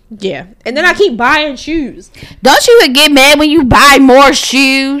 yeah. And then I keep buying shoes. Don't you get mad when you buy more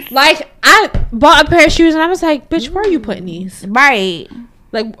shoes? Like, I bought a pair of shoes and I was like, bitch, where are you putting these? Right.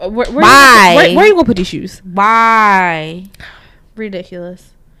 Like, where are you gonna put these shoes? Why? Ridiculous.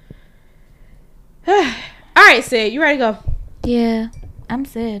 All right, Sid, you ready to go? Yeah, I'm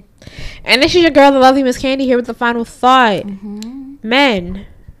Sid. And this is your girl, the lovely Miss Candy, here with the final thought. Men,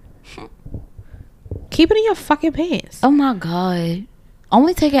 keep it in your fucking pants. Oh my God.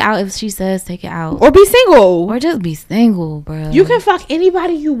 Only take it out if she says take it out. Or be single. Or just be single, bro. You can fuck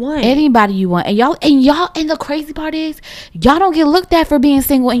anybody you want. Anybody you want. And the crazy part is, y'all don't get looked at for being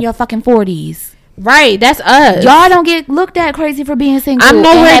single in your fucking 40s. Right, that's us. Y'all don't get looked at crazy for being single. I'm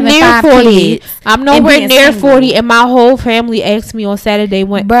nowhere near 40. I'm nowhere near 40, and my whole family asked me on Saturday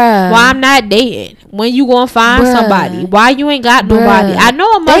why I'm not dating. When you gonna find somebody? Why you ain't got nobody? I know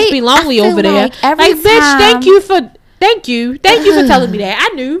it must be lonely over there. Like, bitch, thank you for telling me that.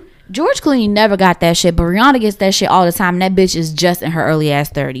 I knew. George Clooney never got that shit, but Rihanna gets that shit all the time. And that bitch is just in her early ass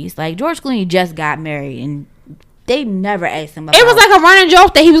 30s. Like, George Clooney just got married and they never asked him about it. Was like a running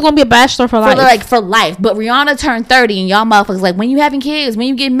joke that he was gonna be a bachelor for life. For life. But Rihanna turned 30 and y'all motherfuckers like, when you having kids, when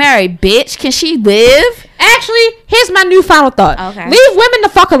you getting married, bitch, can she live? Actually, here's my new final thought. Okay. Leave women the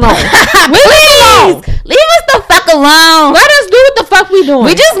fuck alone. Leave us the fuck alone. Let us do what the fuck we doing.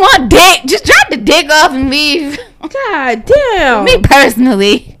 We just want dick. Just drop the dick off and leave. God damn. Me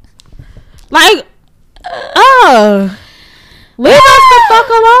personally. Like, leave us the fuck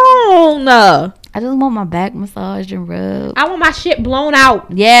alone. I just want my back massaged and rubbed. I want my shit blown out.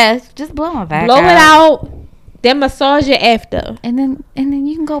 Yes, just blow my back. Blow it out. Then massage it after. And then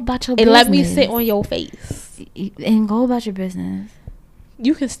you can go about your and business. let me sit on your face. And go about your business.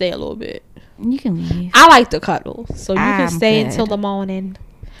 You can stay a little bit. You can leave. I like to cuddle, so you can stay good. until the morning.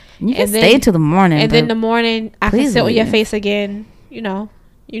 You can stay till the morning. And then the morning, I can sit on your leave. face again. You know,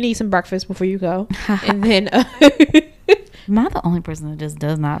 you need some breakfast before you go. And then... Am I the only person that just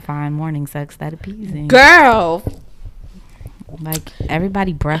does not find morning sex that appeasing? Girl. Like,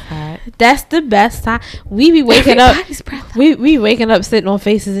 everybody breath hot. That's the best time. We be waking up. We waking up sitting on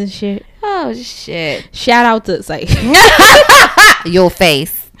faces and shit. Oh, shit. Shout out to, like... Your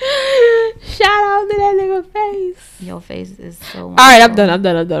face. Shout out to that nigga face. Your face is so wonderful. Alright, I'm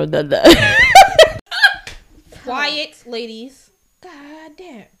done. Quiet, ladies. God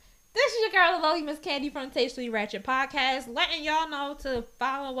damn. This is your girl, the lovely Miss Candy from the Tastefully Ratchet Podcast, letting y'all know to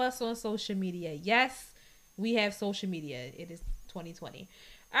follow us on social media. Yes, we have social media. It is 2020.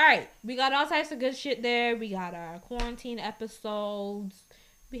 Alright, we got all types of good shit there. We got our quarantine episodes.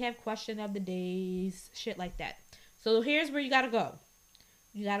 We have question of the days, shit like that. So here's where you gotta go.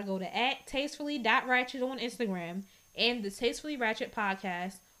 You gotta go to @tastefully.ratchet on Instagram and the Tastefully Ratchet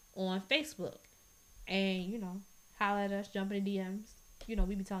Podcast on Facebook. And, you know, holla at us, jump in the DMs. You know,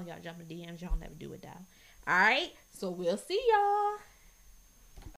 we be telling y'all jump in the DMs. Y'all never do it, though. Alright? So we'll see y'all.